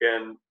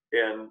and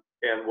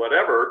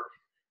whatever.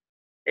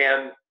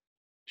 And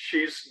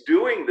she's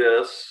doing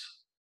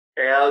this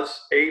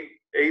as a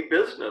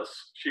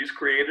business. She's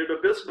created a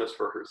business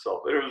for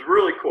herself. And it was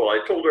really cool.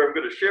 I told her I'm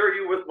going to share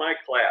you with my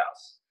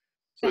class.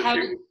 So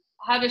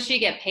how does she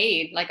get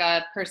paid? Like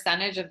a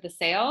percentage of the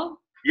sale?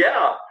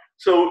 Yeah.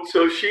 So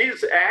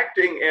she's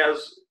acting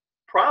as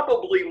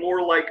probably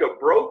more like a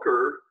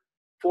broker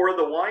for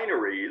the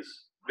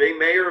wineries. They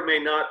may or may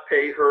not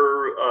pay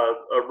her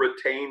a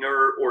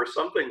retainer or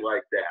something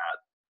like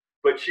that,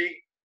 but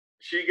she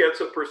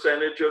gets a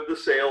percentage of the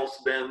sales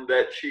then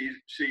that she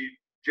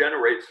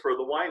generates for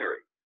the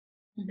winery.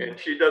 Mm-hmm. And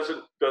she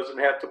doesn't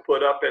have to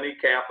put up any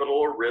capital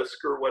or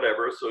risk or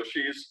whatever. So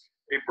she's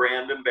a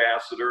brand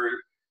ambassador.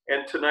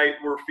 And tonight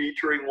we're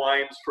featuring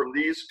wines from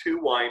these two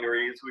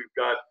wineries. We've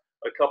got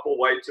a couple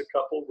whites, a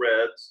couple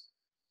reds,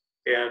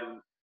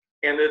 and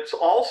it's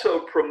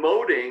also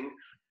promoting,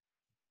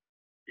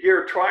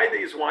 here, try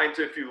these wines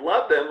if you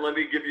love them. Let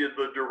me give you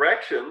the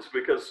directions,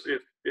 because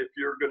if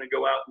you're going to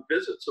go out and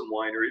visit some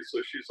wineries.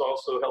 So she's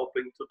also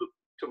helping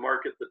to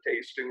market the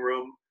tasting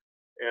room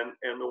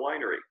and the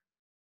winery.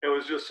 It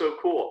was just so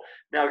cool.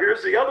 Now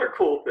here's the other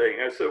cool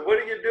thing. I said, what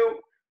do you do?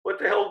 What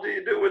the hell do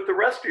you do with the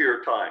rest of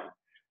your time?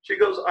 She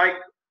goes,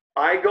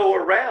 I go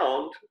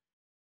around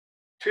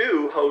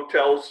to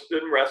hotels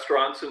and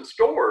restaurants and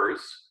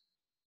stores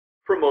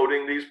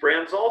promoting these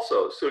brands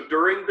also. So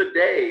during the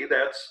day,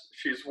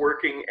 she's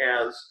working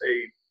as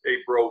a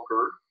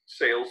broker,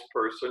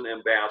 salesperson,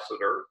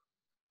 ambassador,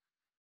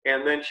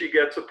 and then she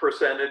gets a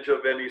percentage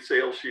of any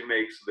sales she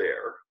makes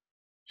there.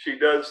 She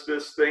does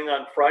this thing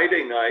on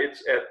Friday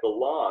nights at the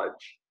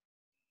lodge,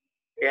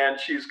 and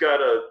she's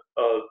got a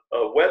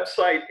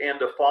website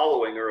and a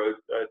following, or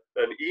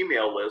an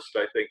email list,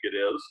 I think it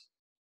is.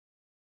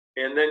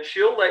 And then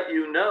she'll let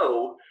you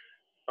know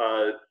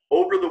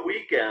over the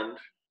weekend,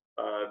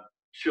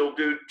 she'll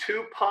do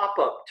 2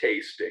 pop-up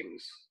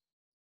tastings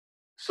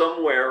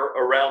somewhere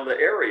around the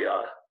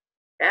area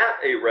at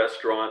a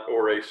restaurant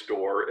or a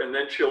store. And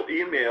then she'll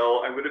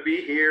email, I'm going to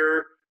be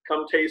here,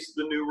 come taste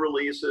the new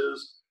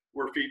releases.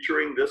 We're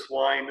featuring this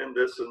wine and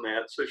this and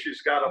that. So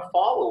she's got a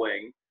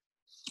following,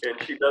 and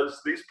she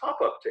does these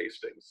pop-up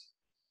tastings.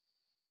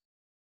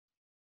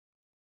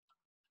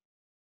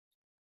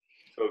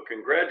 So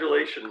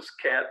congratulations,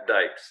 Kat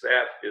Dykes.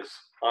 That is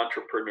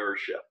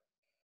entrepreneurship.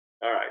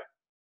 All right.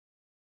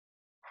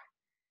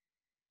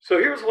 So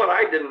here's what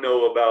I didn't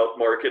know about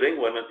marketing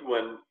when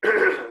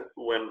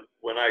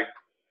I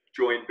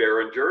joined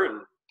Beringer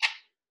and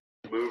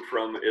moved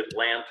from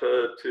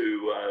Atlanta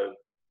to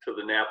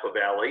the Napa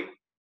Valley.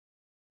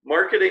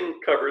 Marketing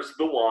covers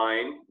the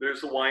wine.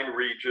 There's the wine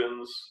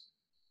regions.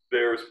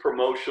 There's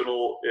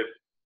promotional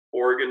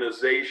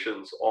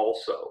organizations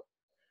also.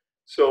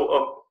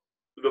 So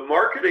the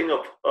marketing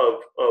of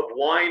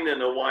wine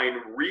in a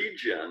wine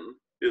region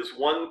is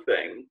one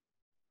thing.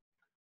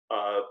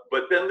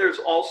 But then there's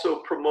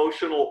also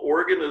promotional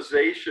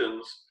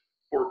organizations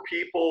for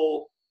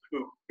people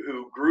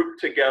who group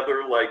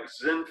together, like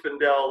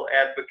Zinfandel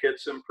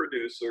Advocates and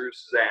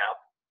Producers, ZAP.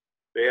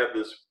 They have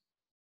this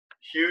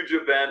huge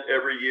event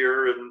every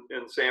year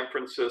in San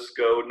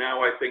Francisco,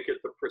 now I think at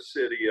the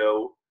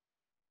Presidio,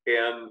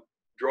 and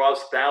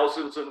draws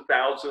thousands and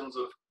thousands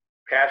of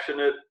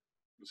passionate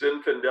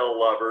Zinfandel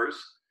lovers.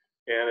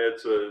 And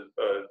it's a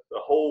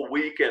whole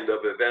weekend of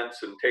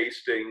events and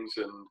tastings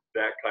and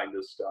that kind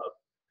of stuff.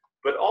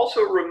 But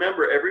also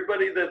remember,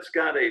 everybody that's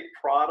got a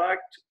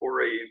product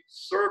or a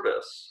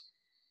service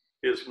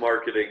is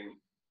marketing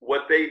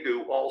what they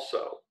do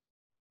also.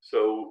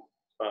 So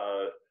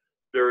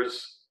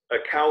there's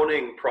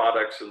accounting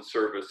products and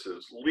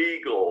services,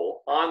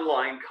 legal,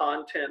 online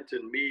content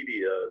and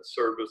media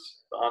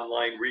service,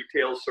 online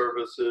retail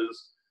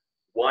services,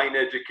 wine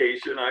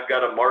education. I've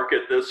got to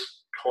market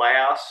this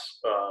class.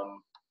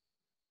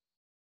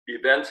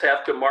 Events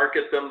have to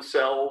market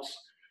themselves.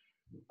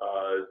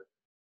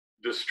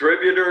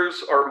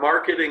 Distributors are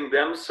marketing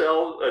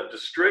themselves. A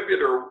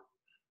distributor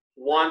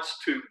wants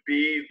to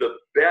be the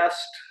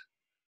best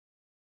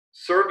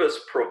service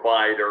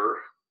provider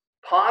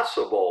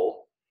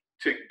possible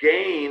to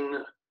gain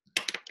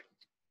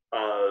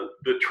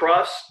the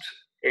trust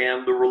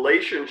and the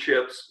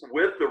relationships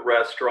with the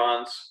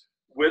restaurants,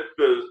 with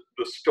the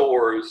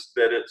stores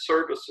that it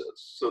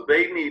services. So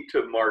they need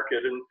to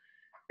market,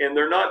 and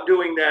they're not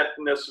doing that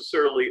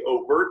necessarily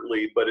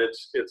overtly, but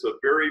it's a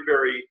very,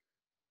 very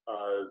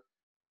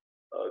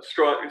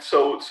strong.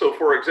 So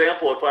for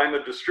example, if I'm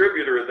a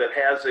distributor that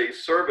has a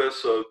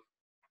service of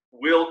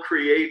will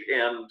create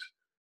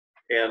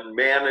and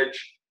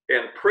manage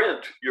and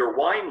print your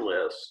wine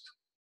list,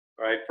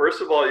 right?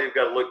 First of all, you've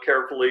got to look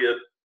carefully at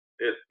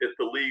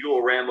the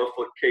legal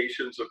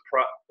ramifications of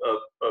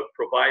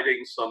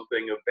providing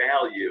something of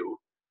value.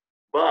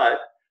 But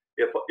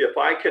if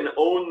I can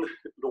own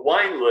the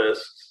wine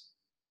lists,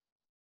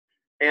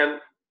 and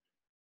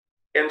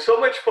so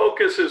much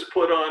focus is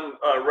put on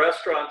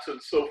restaurants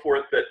and so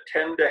forth that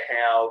tend to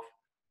have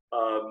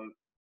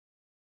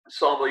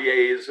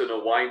sommeliers and a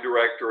wine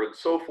director and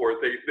so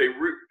forth. They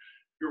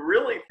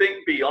really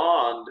think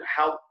beyond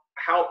how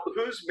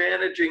who's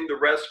managing the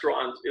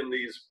restaurants in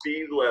these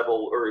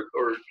B-level or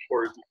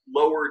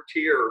lower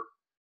tier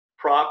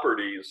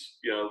properties,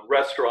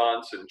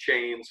 restaurants and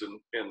chains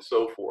and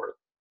so forth.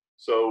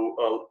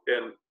 So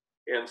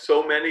and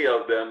so many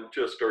of them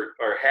just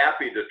are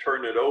happy to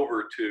turn it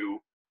over to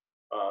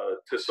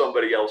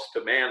somebody else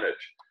to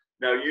manage.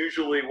 Now,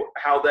 usually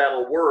how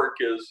that'll work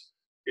is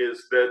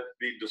that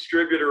the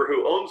distributor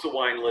who owns the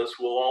wine list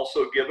will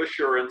also give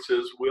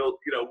assurances. We'll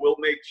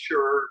make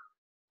sure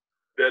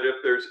that if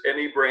there's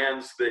any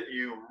brands that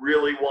you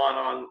really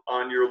want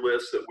on your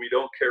list that we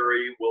don't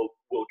carry,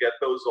 we'll get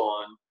those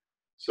on.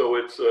 So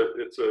it's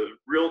a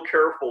real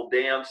careful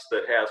dance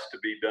that has to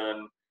be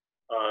done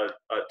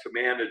to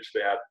manage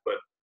that. But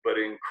but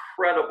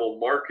incredible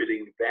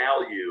marketing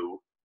value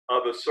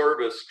of a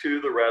service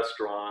to the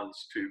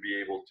restaurants to be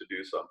able to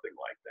do something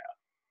like that.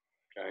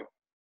 Okay.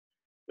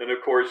 Then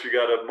of course you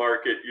got to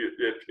market.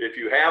 If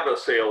you have a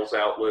sales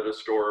outlet, a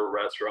store, a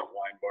restaurant,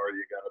 wine bar,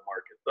 you got to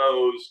market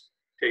those,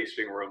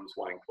 tasting rooms,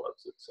 wine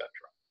clubs, etc.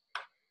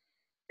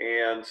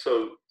 And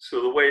so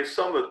the way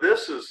some of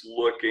this is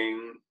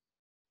looking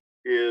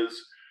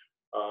is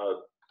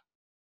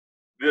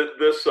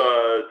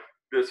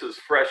this is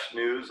fresh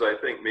news. I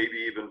think maybe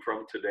even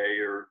from today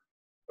or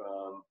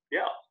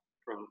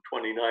from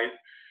 29th.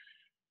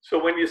 So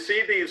when you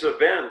see these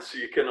events,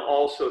 you can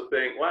also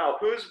think, wow,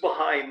 who's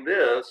behind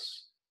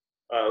this?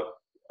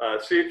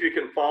 See if you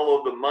can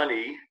follow the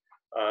money,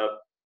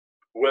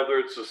 whether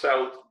it's the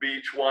South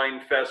Beach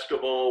Wine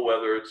Festival,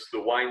 whether it's the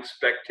Wine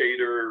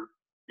Spectator,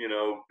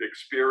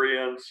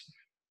 experience.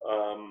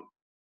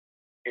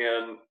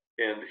 And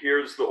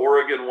here's the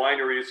Oregon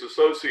Wineries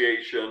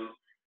Association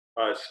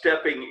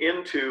stepping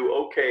into,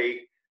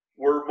 okay,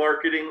 we're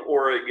marketing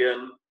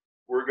Oregon.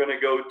 We're going to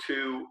go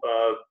to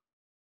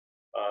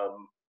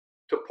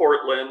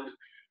Portland.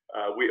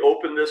 We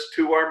open this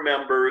to our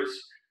members.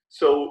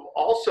 So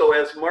also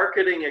as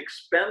marketing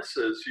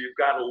expenses, you've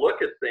got to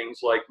look at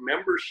things like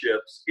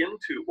memberships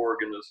into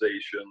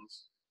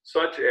organizations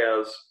such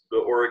as the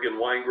Oregon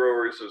Wine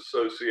Growers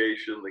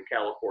Association, the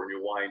California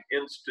Wine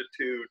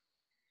Institute,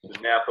 the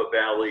Napa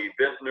Valley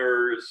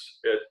Vintners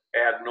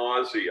ad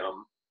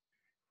nauseum.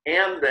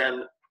 And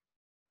then,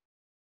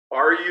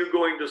 are you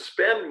going to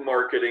spend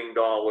marketing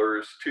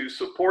dollars to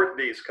support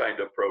these kind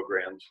of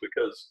programs?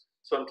 Because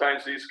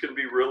sometimes these can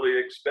be really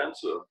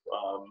expensive.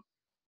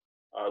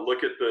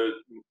 Look at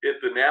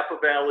the Napa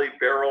Valley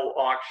Barrel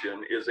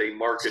Auction is a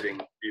marketing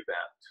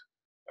event,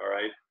 all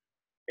right?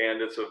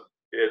 And it's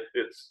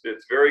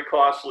very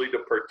costly to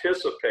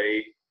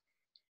participate,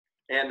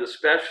 and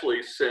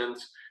especially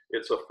since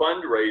it's a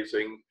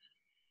fundraising.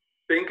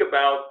 Think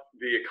about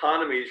the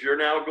economies. You're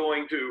now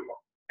going to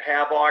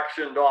have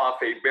auctioned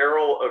off a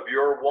barrel of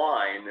your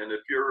wine, and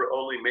if you're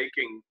only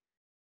making,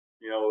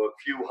 a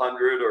few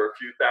hundred or a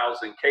few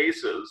thousand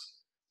cases,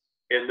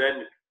 and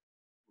then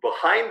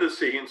behind the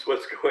scenes,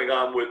 what's going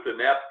on with the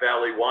Napa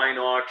Valley Wine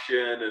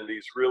Auction and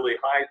these really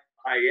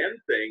high-end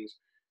things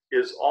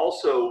is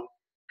also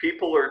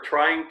people are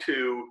trying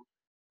to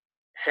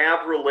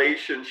have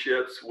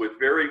relationships with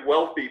very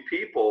wealthy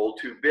people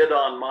to bid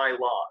on my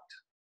lot.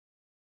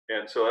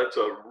 And so that's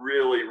a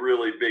really,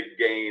 really big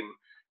game.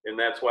 And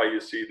that's why you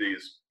see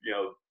these,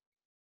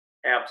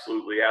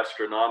 absolutely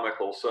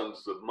astronomical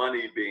sums of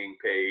money being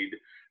paid,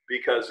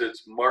 because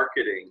it's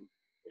marketing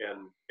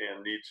and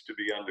needs to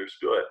be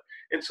understood.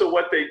 And so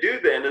what they do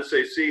then is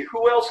they see,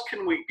 who else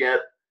can we get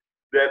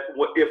that,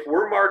 if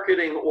we're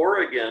marketing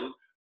Oregon,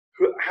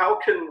 how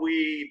can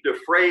we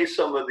defray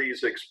some of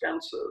these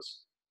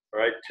expenses,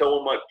 right?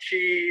 Tillamook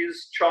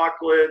cheese,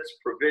 chocolates,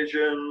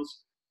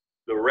 provisions,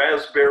 the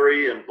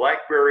raspberry and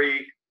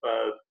blackberry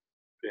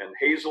and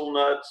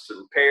hazelnuts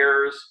and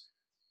pears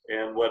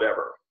and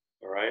whatever,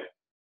 all right?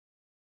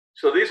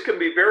 So these can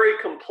be very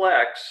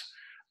complex.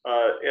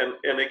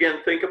 And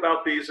again, think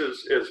about these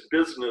as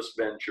business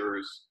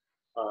ventures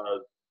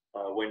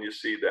when you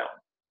see them.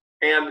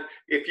 And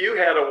if you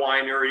had a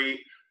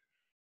winery,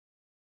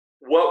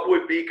 what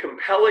would be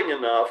compelling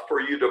enough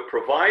for you to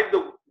provide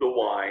the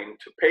wine,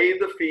 to pay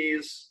the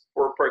fees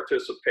for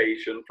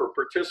participation, for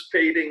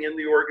participating in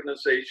the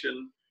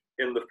organization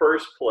in the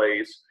first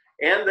place,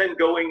 and then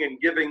going and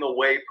giving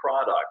away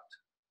product?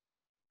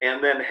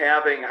 And then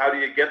having, how do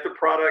you get the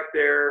product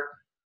there?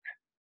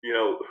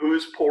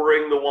 Who's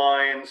pouring the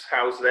wines?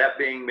 How's that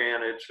being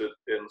managed,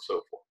 and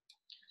so forth.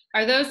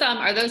 Are those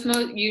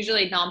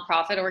usually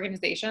nonprofit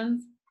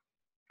organizations?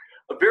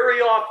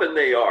 Very often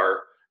they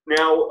are.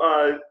 Now,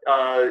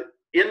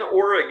 in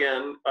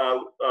Oregon,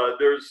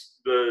 there's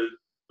the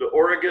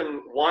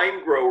Oregon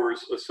Wine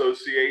Growers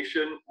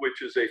Association,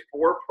 which is a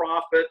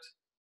for-profit,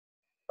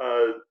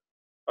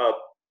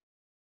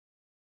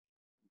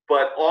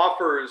 but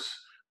offers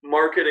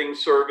marketing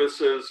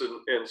services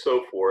and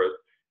so forth.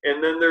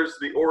 And then there's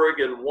the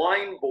Oregon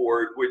Wine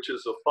Board, which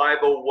is a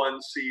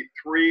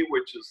 501c3,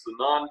 which is the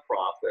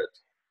nonprofit.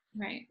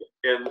 Right.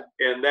 And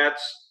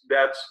that's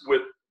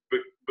with,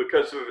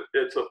 because of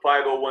it's a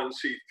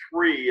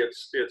 501c3,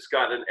 it's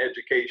got an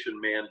education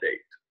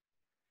mandate.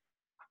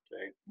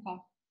 Okay.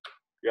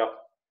 Yep.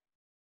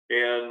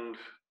 And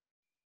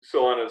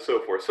so on and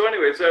so forth. So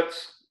anyways,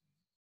 that's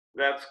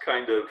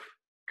kind of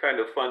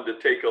fun to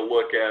take a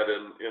look at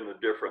in a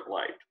different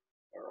light.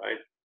 All right.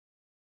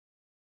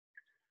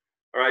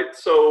 All right,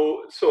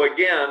 so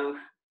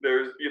again,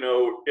 there's, in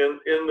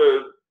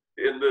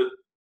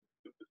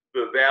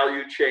the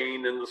value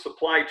chain and the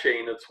supply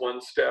chain, it's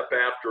one step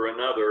after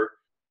another,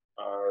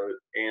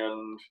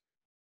 and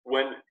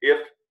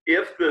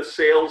if the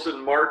sales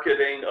and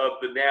marketing of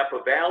the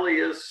Napa Valley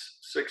is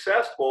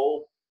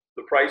successful,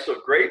 the price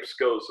of grapes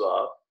goes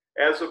up.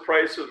 As the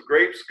price of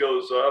grapes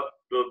goes up,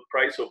 the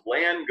price of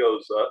land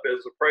goes up.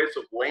 As the price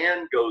of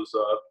land goes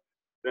up,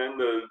 then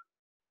the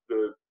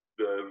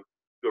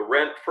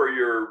rent for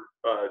your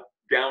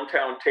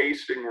downtown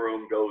tasting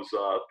room goes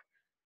up,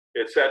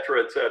 et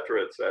cetera, et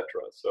cetera, et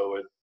cetera. So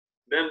it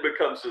then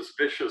becomes this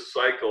vicious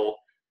cycle,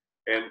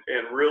 and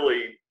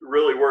really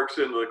works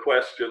into the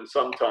question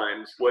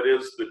sometimes, what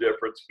is the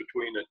difference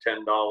between a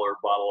 $10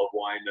 bottle of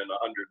wine and a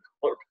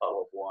 $100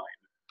 bottle of wine?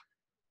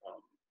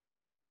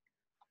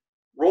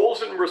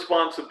 Roles and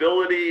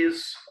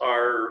responsibilities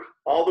are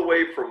all the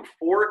way from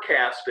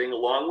forecasting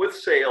along with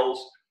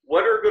sales.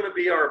 What are going to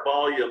be our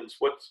volumes?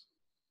 What's,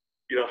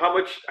 you know, how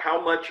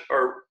much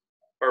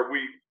are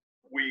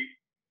we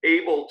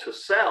able to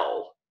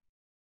sell,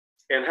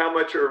 and how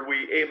much are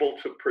we able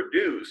to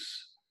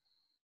produce,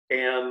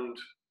 and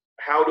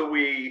how do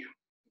we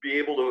be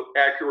able to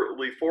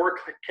accurately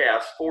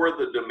forecast for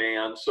the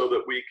demand so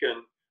that we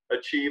can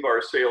achieve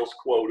our sales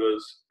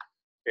quotas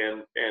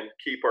and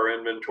keep our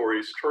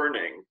inventories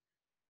turning.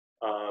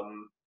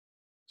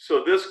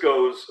 So this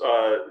goes,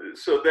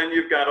 so then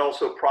you've got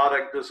also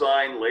product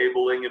design,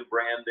 labeling and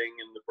branding,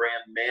 and the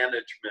brand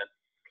management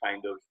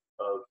kind of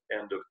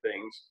end of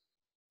things,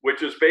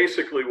 which is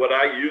basically what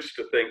I used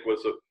to think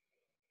was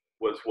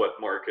what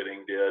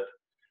marketing did.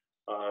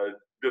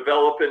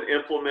 Develop and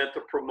implement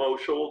the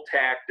promotional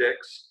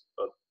tactics,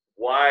 a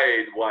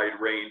wide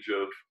range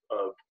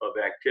of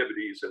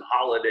activities and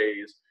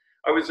holidays.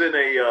 I was in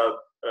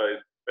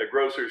a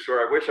grocery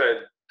store. I wish I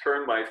had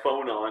turned my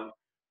phone on.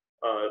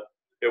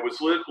 It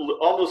was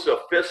almost a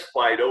fist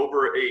fight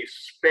over a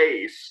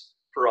space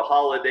for a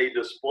holiday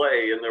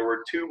display, and there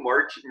were two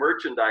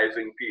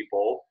merchandising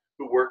people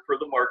who worked for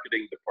the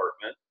marketing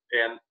department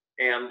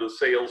and the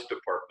sales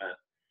department,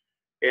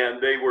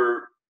 and they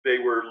were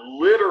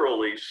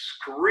literally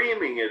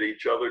screaming at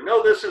each other,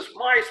 "No, this is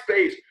my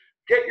space.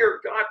 Get your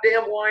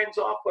goddamn wines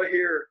off of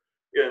here!"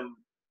 And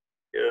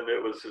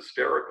it was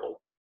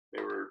hysterical.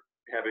 They were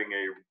having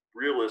a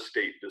real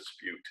estate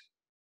dispute.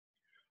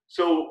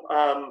 So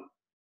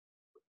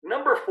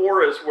number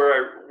 4 is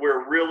where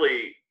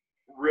really,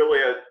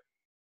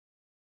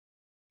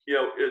 you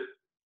know,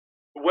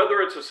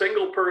 whether it's a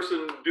single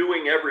person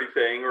doing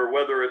everything or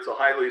whether it's a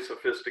highly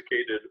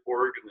sophisticated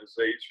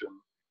organization,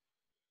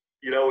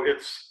 you know,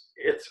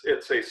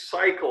 it's a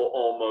cycle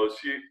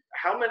almost.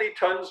 How many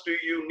tons do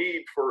you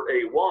need for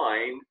a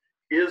wine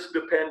is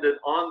dependent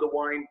on the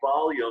wine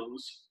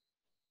volumes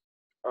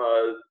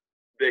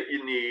that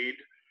you need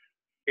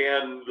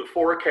and the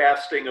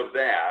forecasting of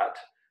that.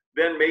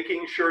 Then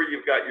making sure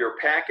you've got your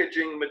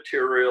packaging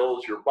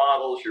materials, your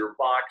bottles, your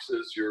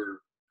boxes,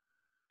 your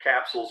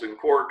capsules and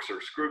corks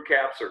or screw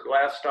caps or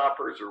glass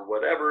stoppers or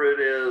whatever it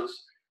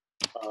is.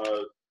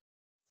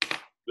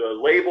 The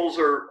labels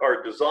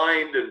are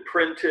designed and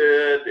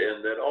printed,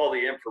 and that all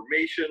the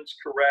information's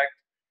correct,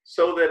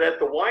 so that at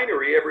the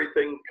winery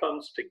everything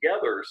comes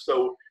together.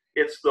 So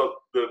it's the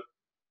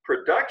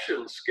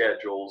production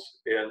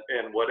schedules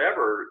and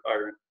whatever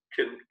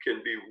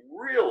can be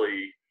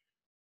really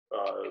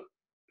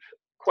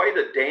quite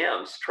a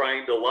dance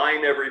trying to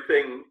line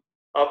everything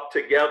up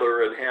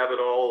together and have it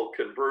all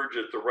converge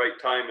at the right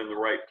time in the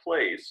right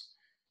place.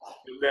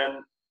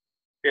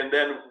 And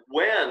then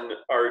when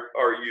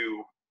are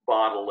you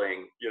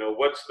bottling? You know,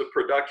 what's the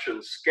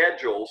production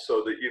schedule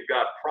so that you've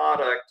got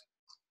product,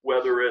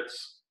 whether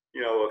it's,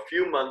 you know, a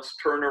few months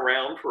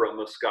turnaround for a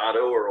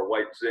Moscato or a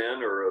White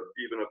Zin or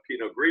even a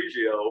Pinot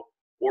Grigio,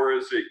 or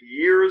is it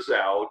years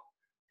out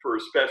for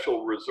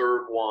special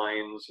reserve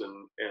wines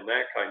and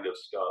that kind of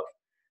stuff?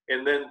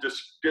 And then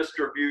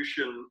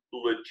distribution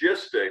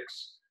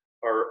logistics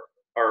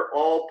are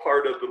all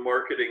part of the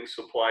marketing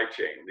supply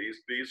chain.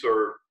 These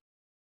are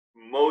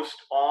most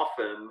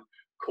often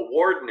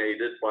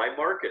coordinated by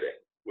marketing,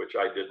 which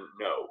I didn't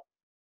know.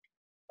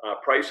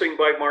 Pricing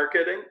by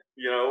marketing,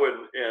 you know,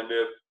 and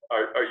if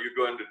are you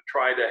going to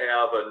try to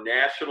have a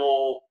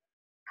national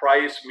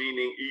price,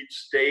 meaning each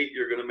state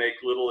you're going to make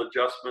little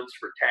adjustments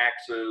for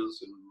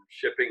taxes and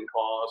shipping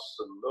costs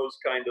and those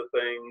kind of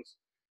things.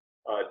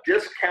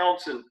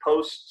 Discounts and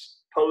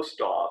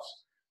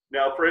post-offs.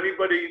 Now, for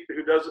anybody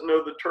who doesn't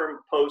know the term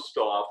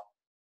post-off,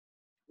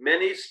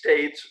 many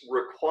states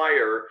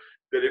require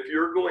that if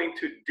you're going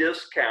to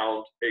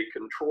discount a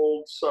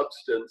controlled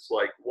substance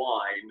like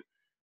wine,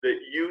 that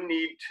you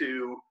need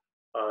to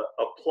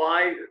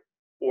apply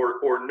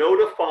or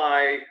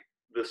notify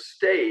the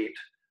state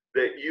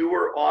that you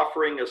are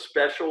offering a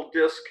special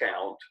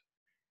discount,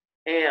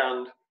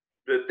 and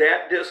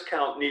that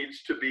discount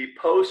needs to be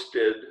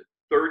posted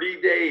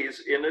 30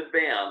 days in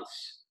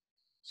advance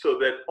so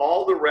that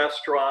all the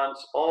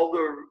restaurants, all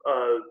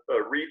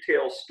the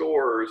retail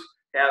stores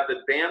have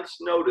advance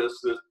notice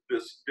that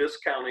this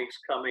discounting's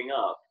coming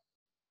up.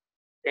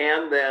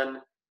 And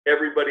then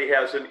everybody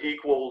has an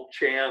equal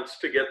chance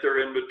to get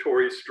their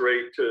inventory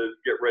straight to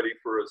get ready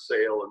for a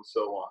sale and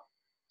so on.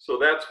 So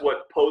that's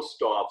what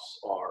post-offs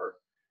are.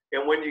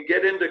 And when you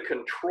get into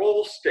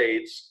control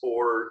states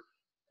or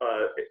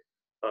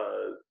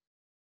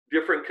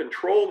different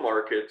control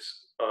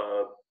markets,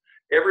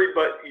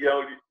 everybody, you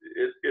know,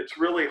 it's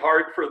really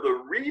hard for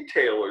the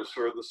retailers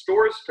or the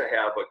stores to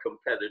have a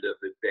competitive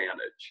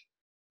advantage.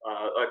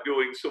 I'm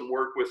doing some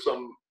work with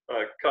some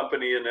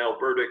company in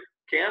Alberta,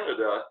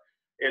 Canada,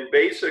 And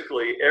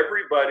basically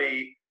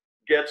everybody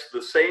gets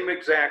the same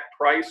exact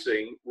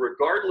pricing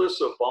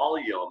regardless of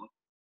volume.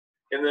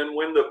 And then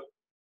when the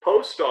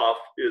post off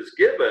is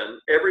given,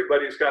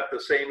 everybody's got the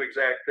same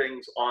exact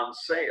things on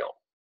sale.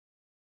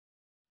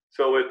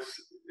 So it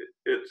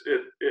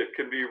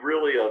can be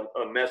really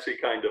a messy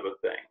kind of a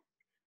thing.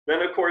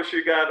 Then of course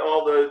you got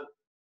all the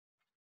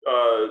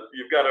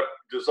you've got to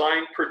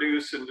design,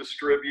 produce, and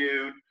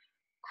distribute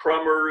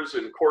crummers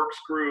and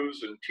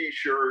corkscrews and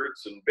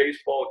T-shirts and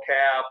baseball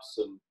caps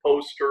and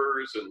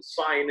posters and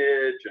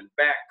signage and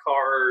back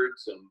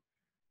cards and,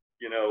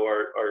 you know,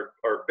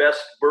 our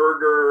best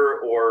burger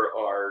or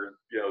our,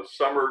 you know,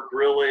 summer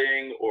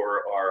grilling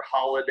or our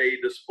holiday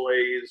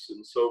displays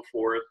and so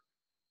forth.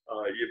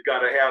 You've got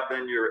to have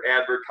then your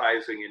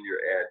advertising in your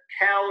ad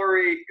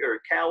calorie or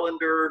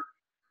calendar,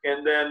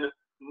 and then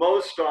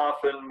most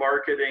often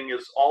marketing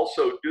is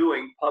also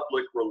doing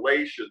public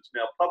relations.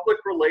 Now, public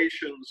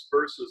relations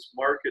versus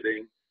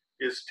marketing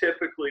is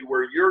typically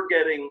where you're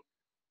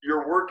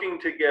working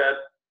to get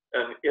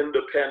an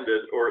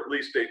independent or at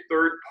least a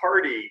third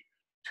party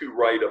to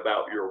write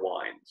about your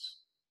wines.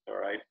 All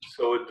right.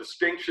 So a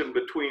distinction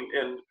between,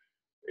 and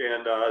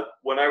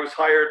when I was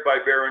hired by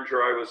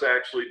Beringer, I was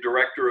actually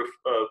director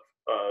of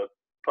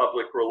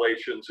public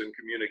relations and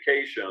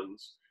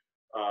communications.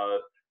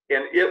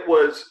 And it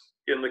was,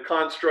 in the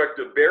construct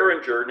of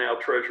Beringer, now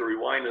Treasury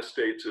Wine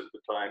Estates at the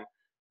time,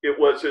 it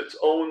was its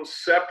own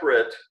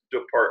separate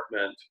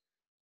department,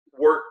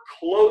 worked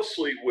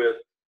closely with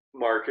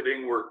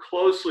marketing, worked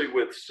closely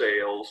with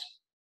sales,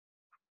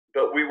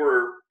 but we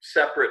were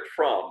separate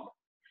from.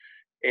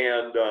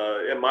 And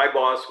my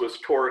boss was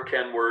Tor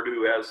Kenward,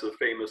 who has the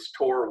famous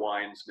Tor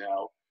wines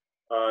now.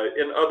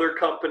 In other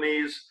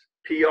companies,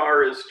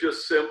 PR is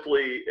just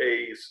simply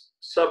a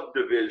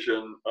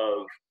subdivision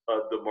of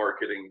the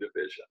marketing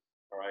division.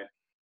 All right,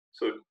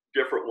 so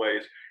different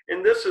ways.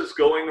 And this is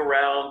going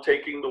around,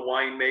 taking the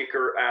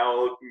winemaker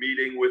out,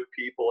 meeting with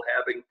people,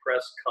 having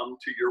press come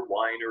to your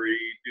winery,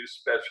 do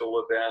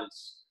special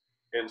events,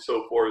 and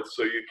so forth.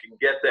 So you can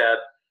get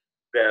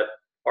that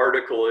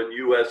article in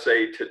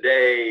USA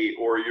Today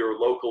or your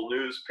local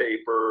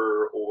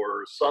newspaper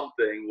or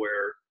something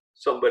where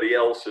somebody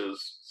else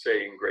is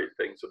saying great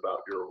things about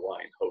your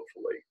wine,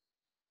 hopefully.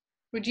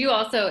 Would you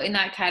also, in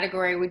that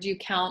category, would you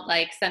count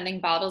like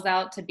sending bottles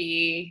out to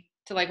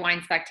like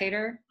Wine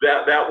Spectator?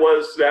 That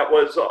was at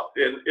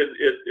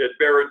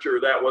Beringer,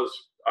 that was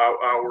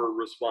our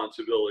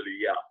responsibility.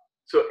 Yeah.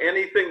 So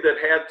anything that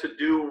had to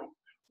do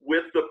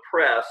with the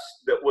press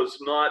that was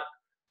not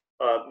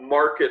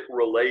market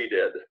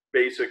related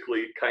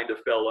basically kind of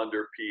fell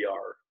under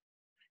PR.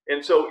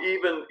 And so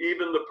even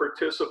the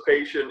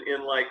participation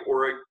in like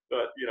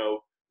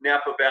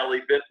Napa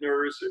Valley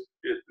Vintners,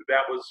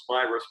 that was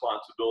my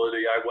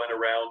responsibility. I went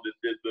around and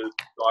did the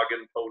dog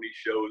and pony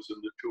shows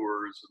and the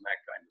tours and that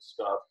kind of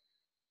stuff.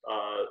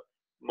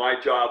 My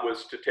job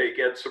was to take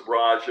Ed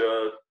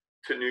Sabraja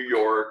to New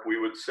York. We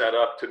would set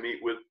up to meet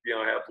with,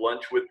 have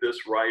lunch with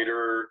this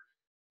writer,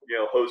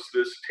 host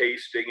this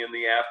tasting in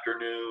the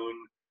afternoon,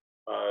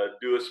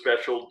 do a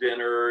special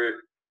dinner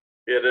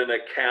at an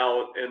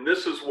account. And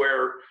this is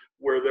where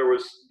there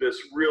was this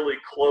really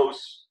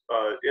close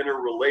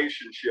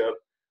interrelationship.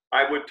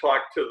 I would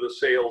talk to the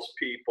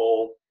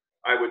salespeople.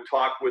 I would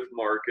talk with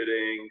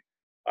marketing.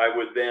 I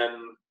would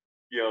then,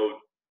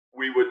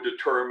 we would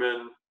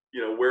determine,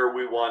 where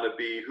we want to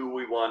be, who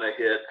we want to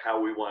hit,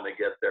 how we want to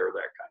get there,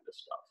 that kind of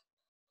stuff.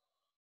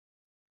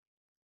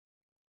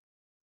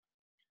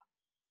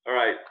 All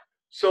right.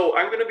 So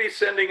I'm going to be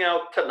sending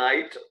out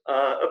tonight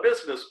a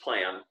business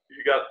plan.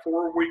 You got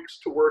 4 weeks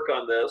to work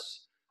on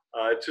this.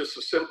 It's just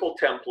a simple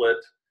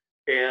template.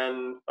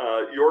 And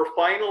your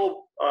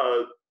final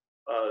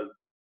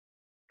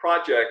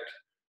project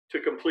to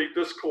complete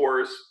this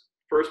course,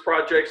 first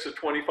project's a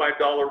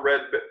 $25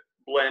 red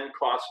blend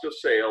cost of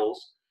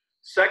sales.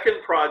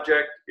 Second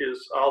project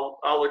is,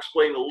 I'll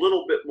explain a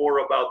little bit more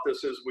about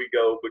this as we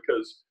go,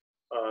 because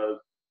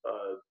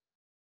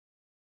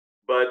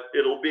but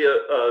it'll be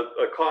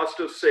a cost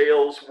of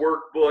sales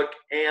workbook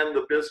and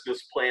the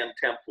business plan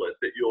template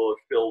that you'll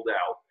have filled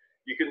out.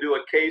 You can do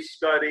a case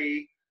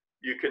study.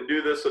 You can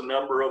do this a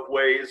number of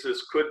ways.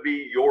 This could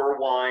be your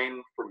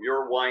wine from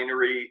your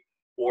winery,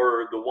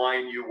 or the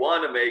wine you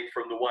want to make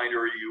from the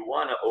winery you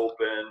want to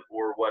open,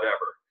 or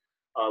whatever.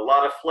 A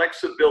lot of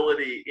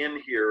flexibility in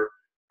here,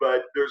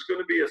 but there's going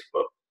to be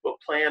a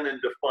plan in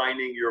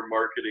defining your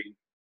marketing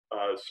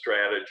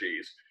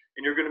strategies.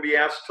 And you're going to be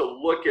asked to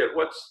look at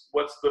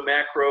what's the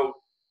macro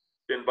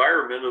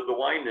environment of the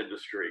wine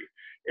industry.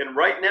 And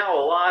right now,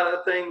 a lot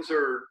of things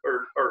are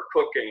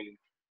cooking,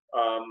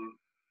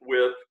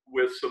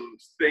 with some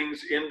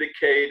things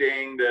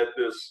indicating that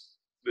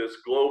this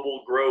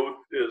global growth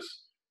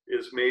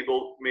is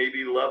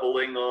maybe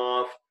leveling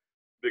off.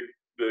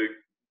 The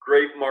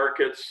grape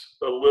market's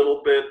a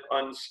little bit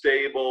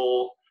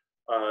unstable.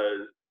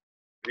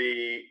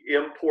 The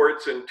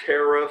imports and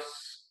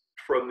tariffs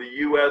from the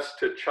US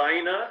to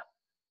China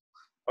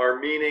are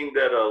meaning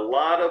that a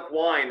lot of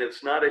wine,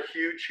 it's not a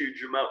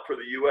huge amount for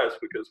the US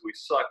because we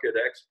suck at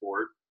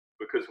export,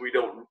 because we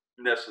don't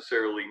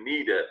necessarily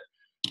need it.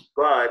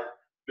 But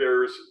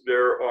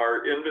there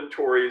are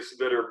inventories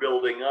that are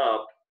building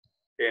up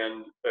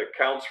and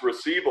accounts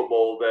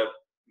receivable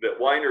that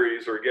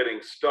wineries are getting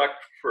stuck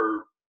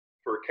for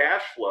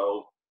cash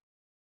flow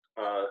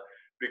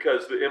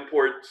because the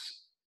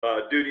imports,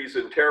 duties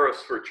and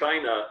tariffs for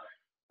China,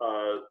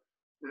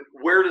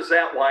 where does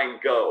that wine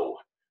go?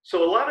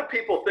 So a lot of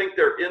people think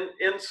they're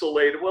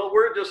insulated. Well,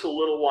 we're just a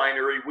little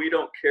winery. We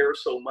don't care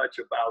so much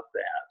about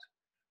that.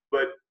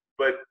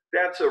 But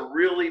that's a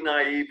really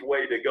naive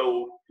way to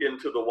go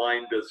into the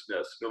wine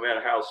business, no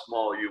matter how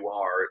small you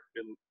are.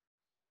 And,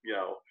 you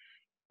know,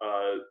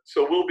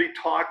 so we'll be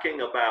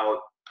talking about,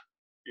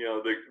 you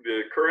know,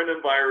 the current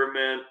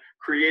environment,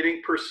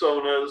 creating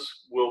personas.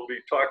 We'll be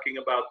talking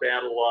about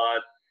that a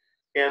lot.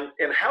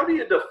 And how do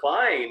you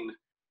define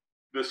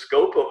the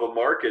scope of a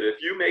market? If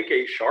you make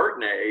a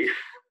Chardonnay,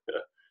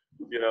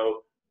 you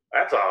know,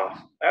 that's a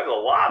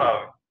lot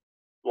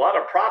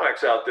of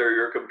products out there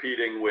you're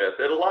competing with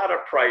at a lot of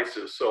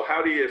prices. So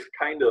how do you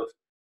kind of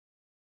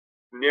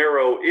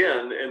narrow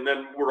in? And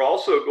then we're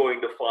also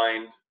going to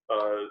find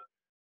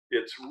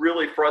it's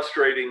really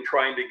frustrating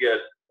trying to get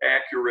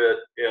accurate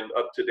and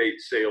up-to-date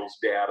sales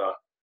data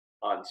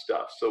on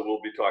stuff. So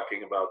we'll be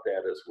talking about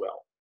that as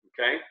well,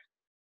 okay?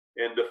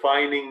 And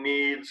defining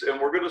needs. And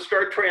we're going to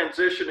start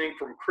transitioning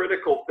from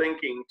critical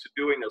thinking to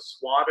doing a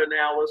SWOT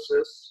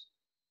analysis.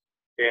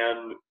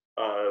 And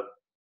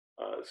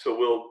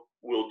so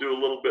we'll do a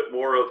little bit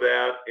more of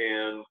that.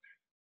 And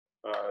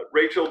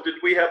Rachel, did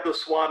we have the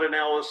SWOT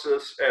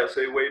analysis as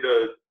a way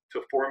to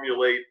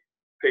formulate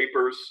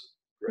papers?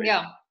 Great.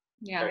 Yeah.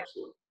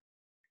 Excellent.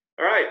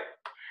 All right.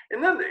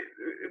 And then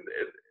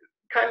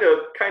kind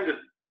of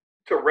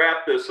to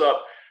wrap this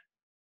up,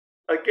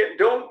 again,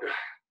 don't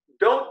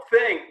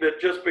think that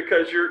just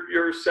because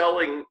you're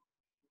selling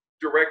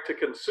direct to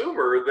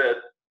consumer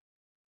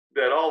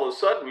that all of a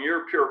sudden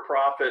you're pure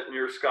profit and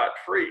you're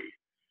scot-free.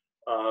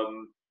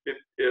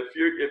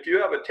 If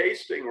you have a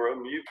tasting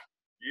room,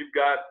 you've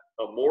got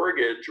a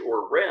mortgage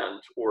or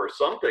rent or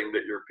something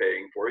that you're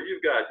paying for.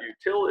 You've got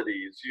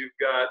utilities, you've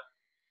got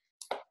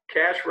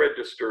cash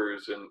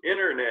registers and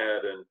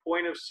internet and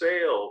point of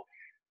sale.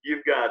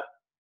 You've got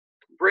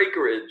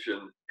breakage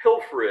and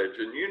pilferage,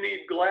 and you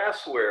need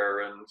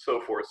glassware and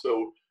so forth.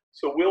 So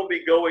we'll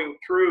be going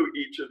through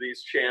each of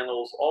these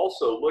channels,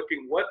 also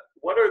looking what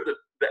are the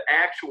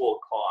actual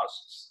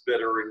costs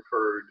that are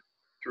incurred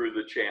through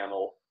the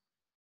channel.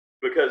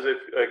 Because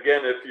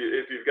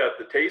if you've got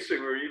the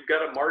tasting room, you've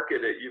got to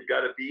market it, you've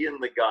got to be in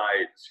the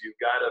guides, you've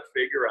got to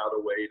figure out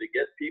a way to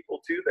get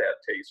people to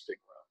that tasting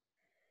room.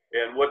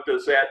 And what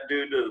does that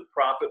do to the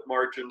profit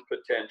margin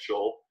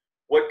potential?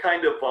 What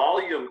kind of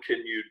volume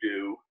can you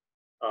do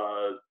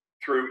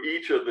through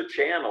each of the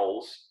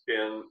channels?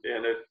 And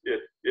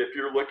if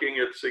you're looking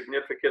at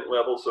significant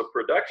levels of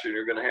production,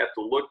 you're going to have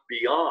to look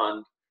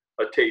beyond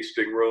a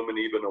tasting room and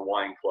even a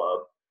wine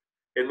club.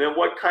 And then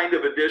what kind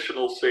of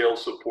additional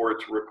sales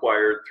support's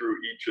required through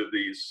each of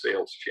these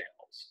sales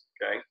channels,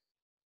 okay?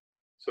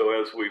 So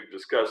as we've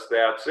discussed,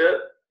 that's it.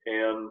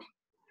 And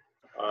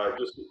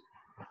just...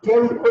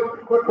 Tim,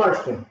 quick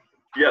question.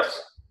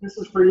 Yes. This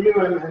is for you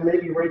and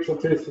maybe Rachel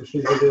too, since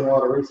she's been doing a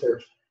lot of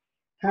research.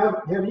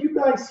 Have you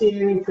guys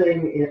seen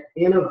anything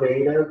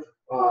innovative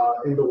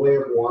in the way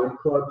of wine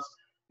clubs?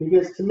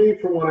 Because to me,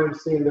 from what I'm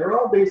seeing, they're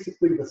all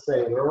basically the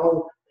same. They're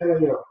all kind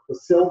of, you know, the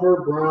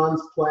silver,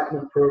 bronze,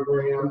 platinum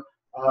program,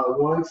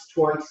 once,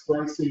 twice,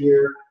 thrice a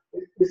year.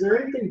 Is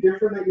there anything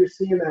different that you're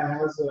seeing that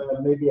has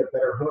maybe a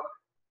better hook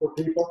for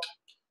people?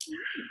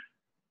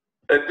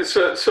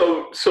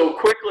 So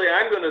quickly,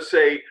 I'm going to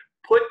say,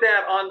 put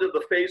that onto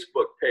the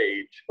Facebook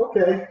page.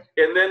 Okay.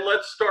 And then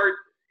let's start,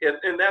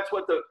 and that's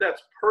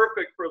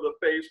perfect for the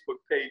Facebook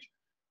page,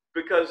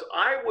 because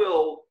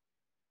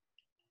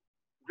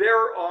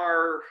there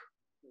are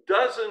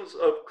dozens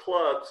of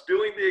clubs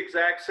doing the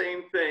exact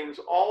same things,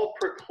 all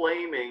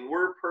proclaiming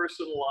we're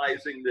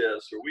personalizing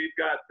this, or we've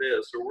got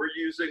this, or we're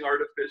using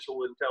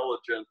artificial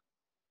intelligence.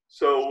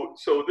 So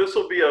this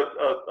will be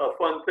a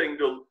fun thing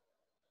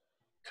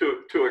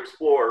to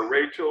explore.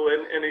 Rachel,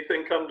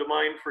 anything come to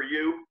mind for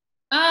you?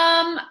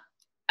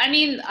 I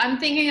mean, I'm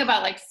thinking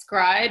about like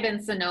Scribe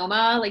and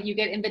Sonoma. Like you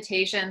get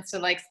invitations to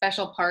like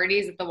special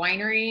parties at the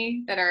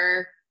winery that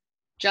are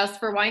just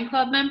for wine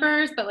club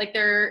members, but like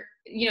they're,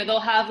 you know, they'll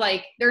have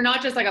like, they're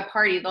not just like a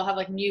party, they'll have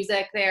like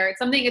music there.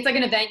 It's like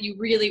an event you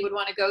really would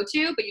want to go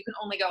to, but you can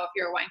only go if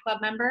you're a wine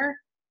club member.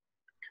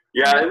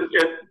 Yeah,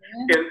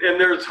 and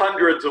there's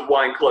hundreds of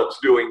wine clubs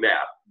doing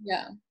that.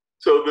 Yeah.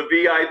 So the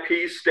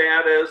VIP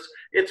status,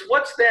 it's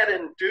what's that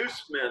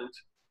inducement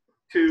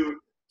to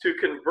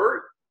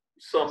convert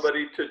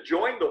somebody to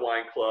join the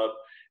wine club,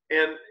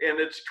 and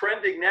it's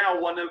trending now.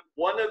 One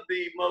of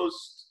the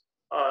most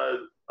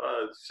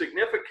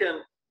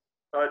significant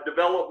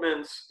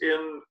developments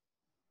in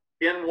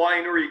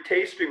winery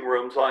tasting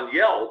rooms on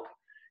Yelp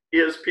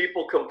is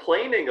people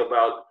complaining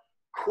about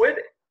quit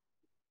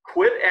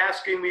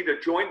asking me to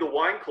join the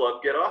wine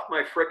club. Get off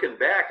my frickin'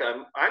 back.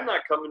 I'm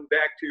not coming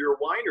back to your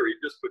winery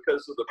just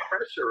because of the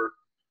pressure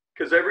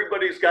because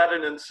everybody's got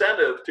an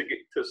incentive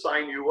to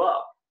sign you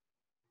up.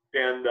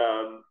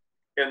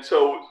 And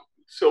so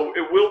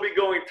it will be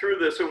going through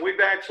this, and we've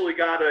actually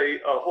got a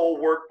whole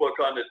workbook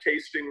on the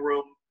tasting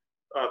room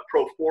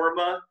pro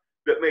forma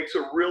that makes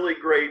a really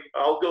great,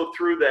 I'll go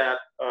through that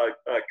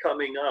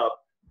coming up,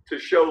 to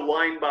show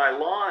line by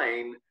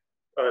line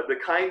the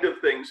kind of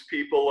things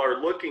people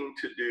are looking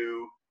to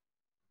do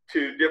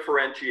to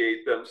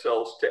differentiate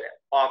themselves, to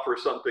offer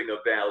something of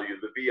value.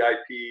 The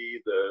VIP,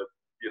 the,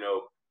 you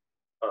know,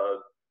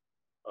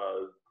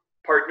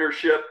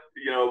 partnership,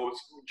 you know,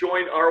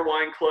 join our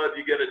wine club,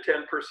 you get a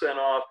 10%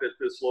 off at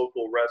this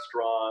local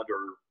restaurant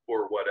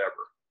or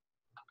whatever.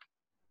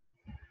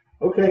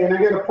 Okay, and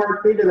I got a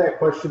part B to that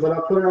question, but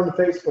I'll put it on the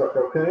Facebook,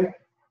 okay?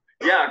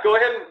 Yeah, go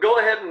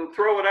ahead and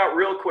throw it out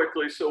real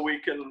quickly so we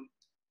can.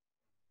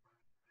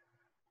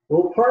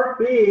 Well, part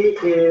B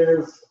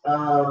is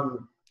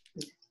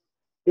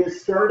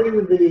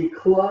starting the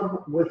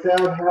club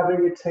without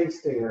having a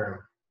tasting room.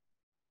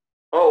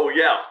 Oh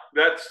yeah,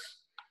 that's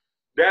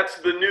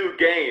the new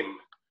game.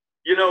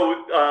 You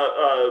know,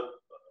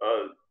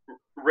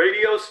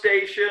 radio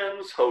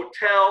stations,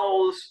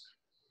 hotels,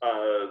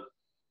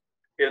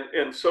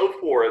 and so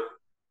forth,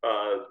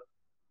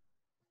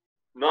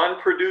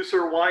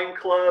 non-producer wine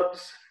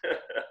clubs.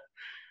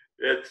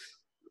 It's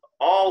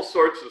all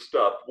sorts of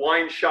stuff.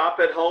 Wine shop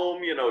at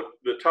home, you know,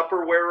 the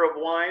Tupperware of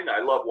wine. I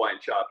love wine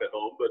shop at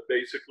home, but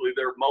basically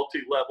they're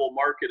multi-level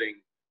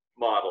marketing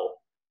model.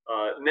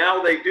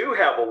 Now they do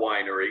have a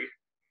winery,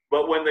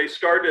 but when they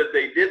started,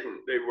 they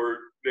didn't. They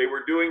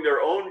were doing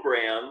their own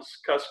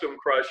brands, custom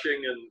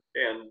crushing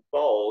and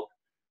bulk.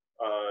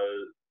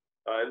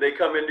 And they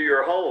come into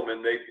your home,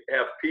 and they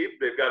have people.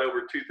 They've got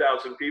over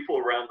 2,000 people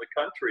around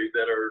the country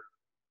that are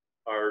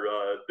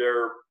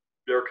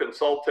their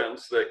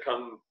consultants that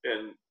come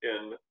and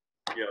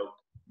you know,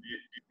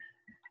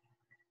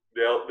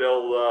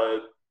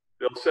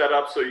 they'll set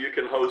up so you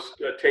can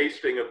host a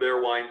tasting of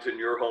their wines in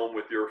your home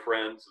with your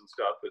friends and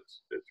stuff.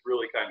 It's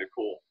really kind of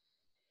cool.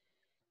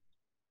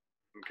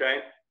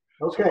 Okay.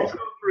 Okay. So we'll go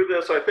through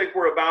this. I think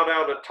we're about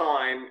out of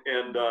time,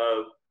 and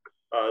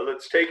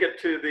let's take it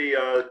to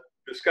the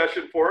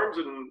discussion forums,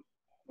 and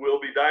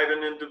we'll be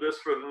diving into this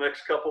for the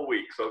next couple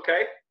weeks.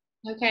 Okay.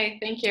 Okay,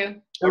 thank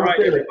you. All right,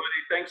 everybody.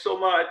 Thanks so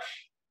much.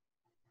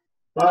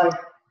 Bye.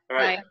 All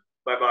right.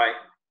 Bye-bye.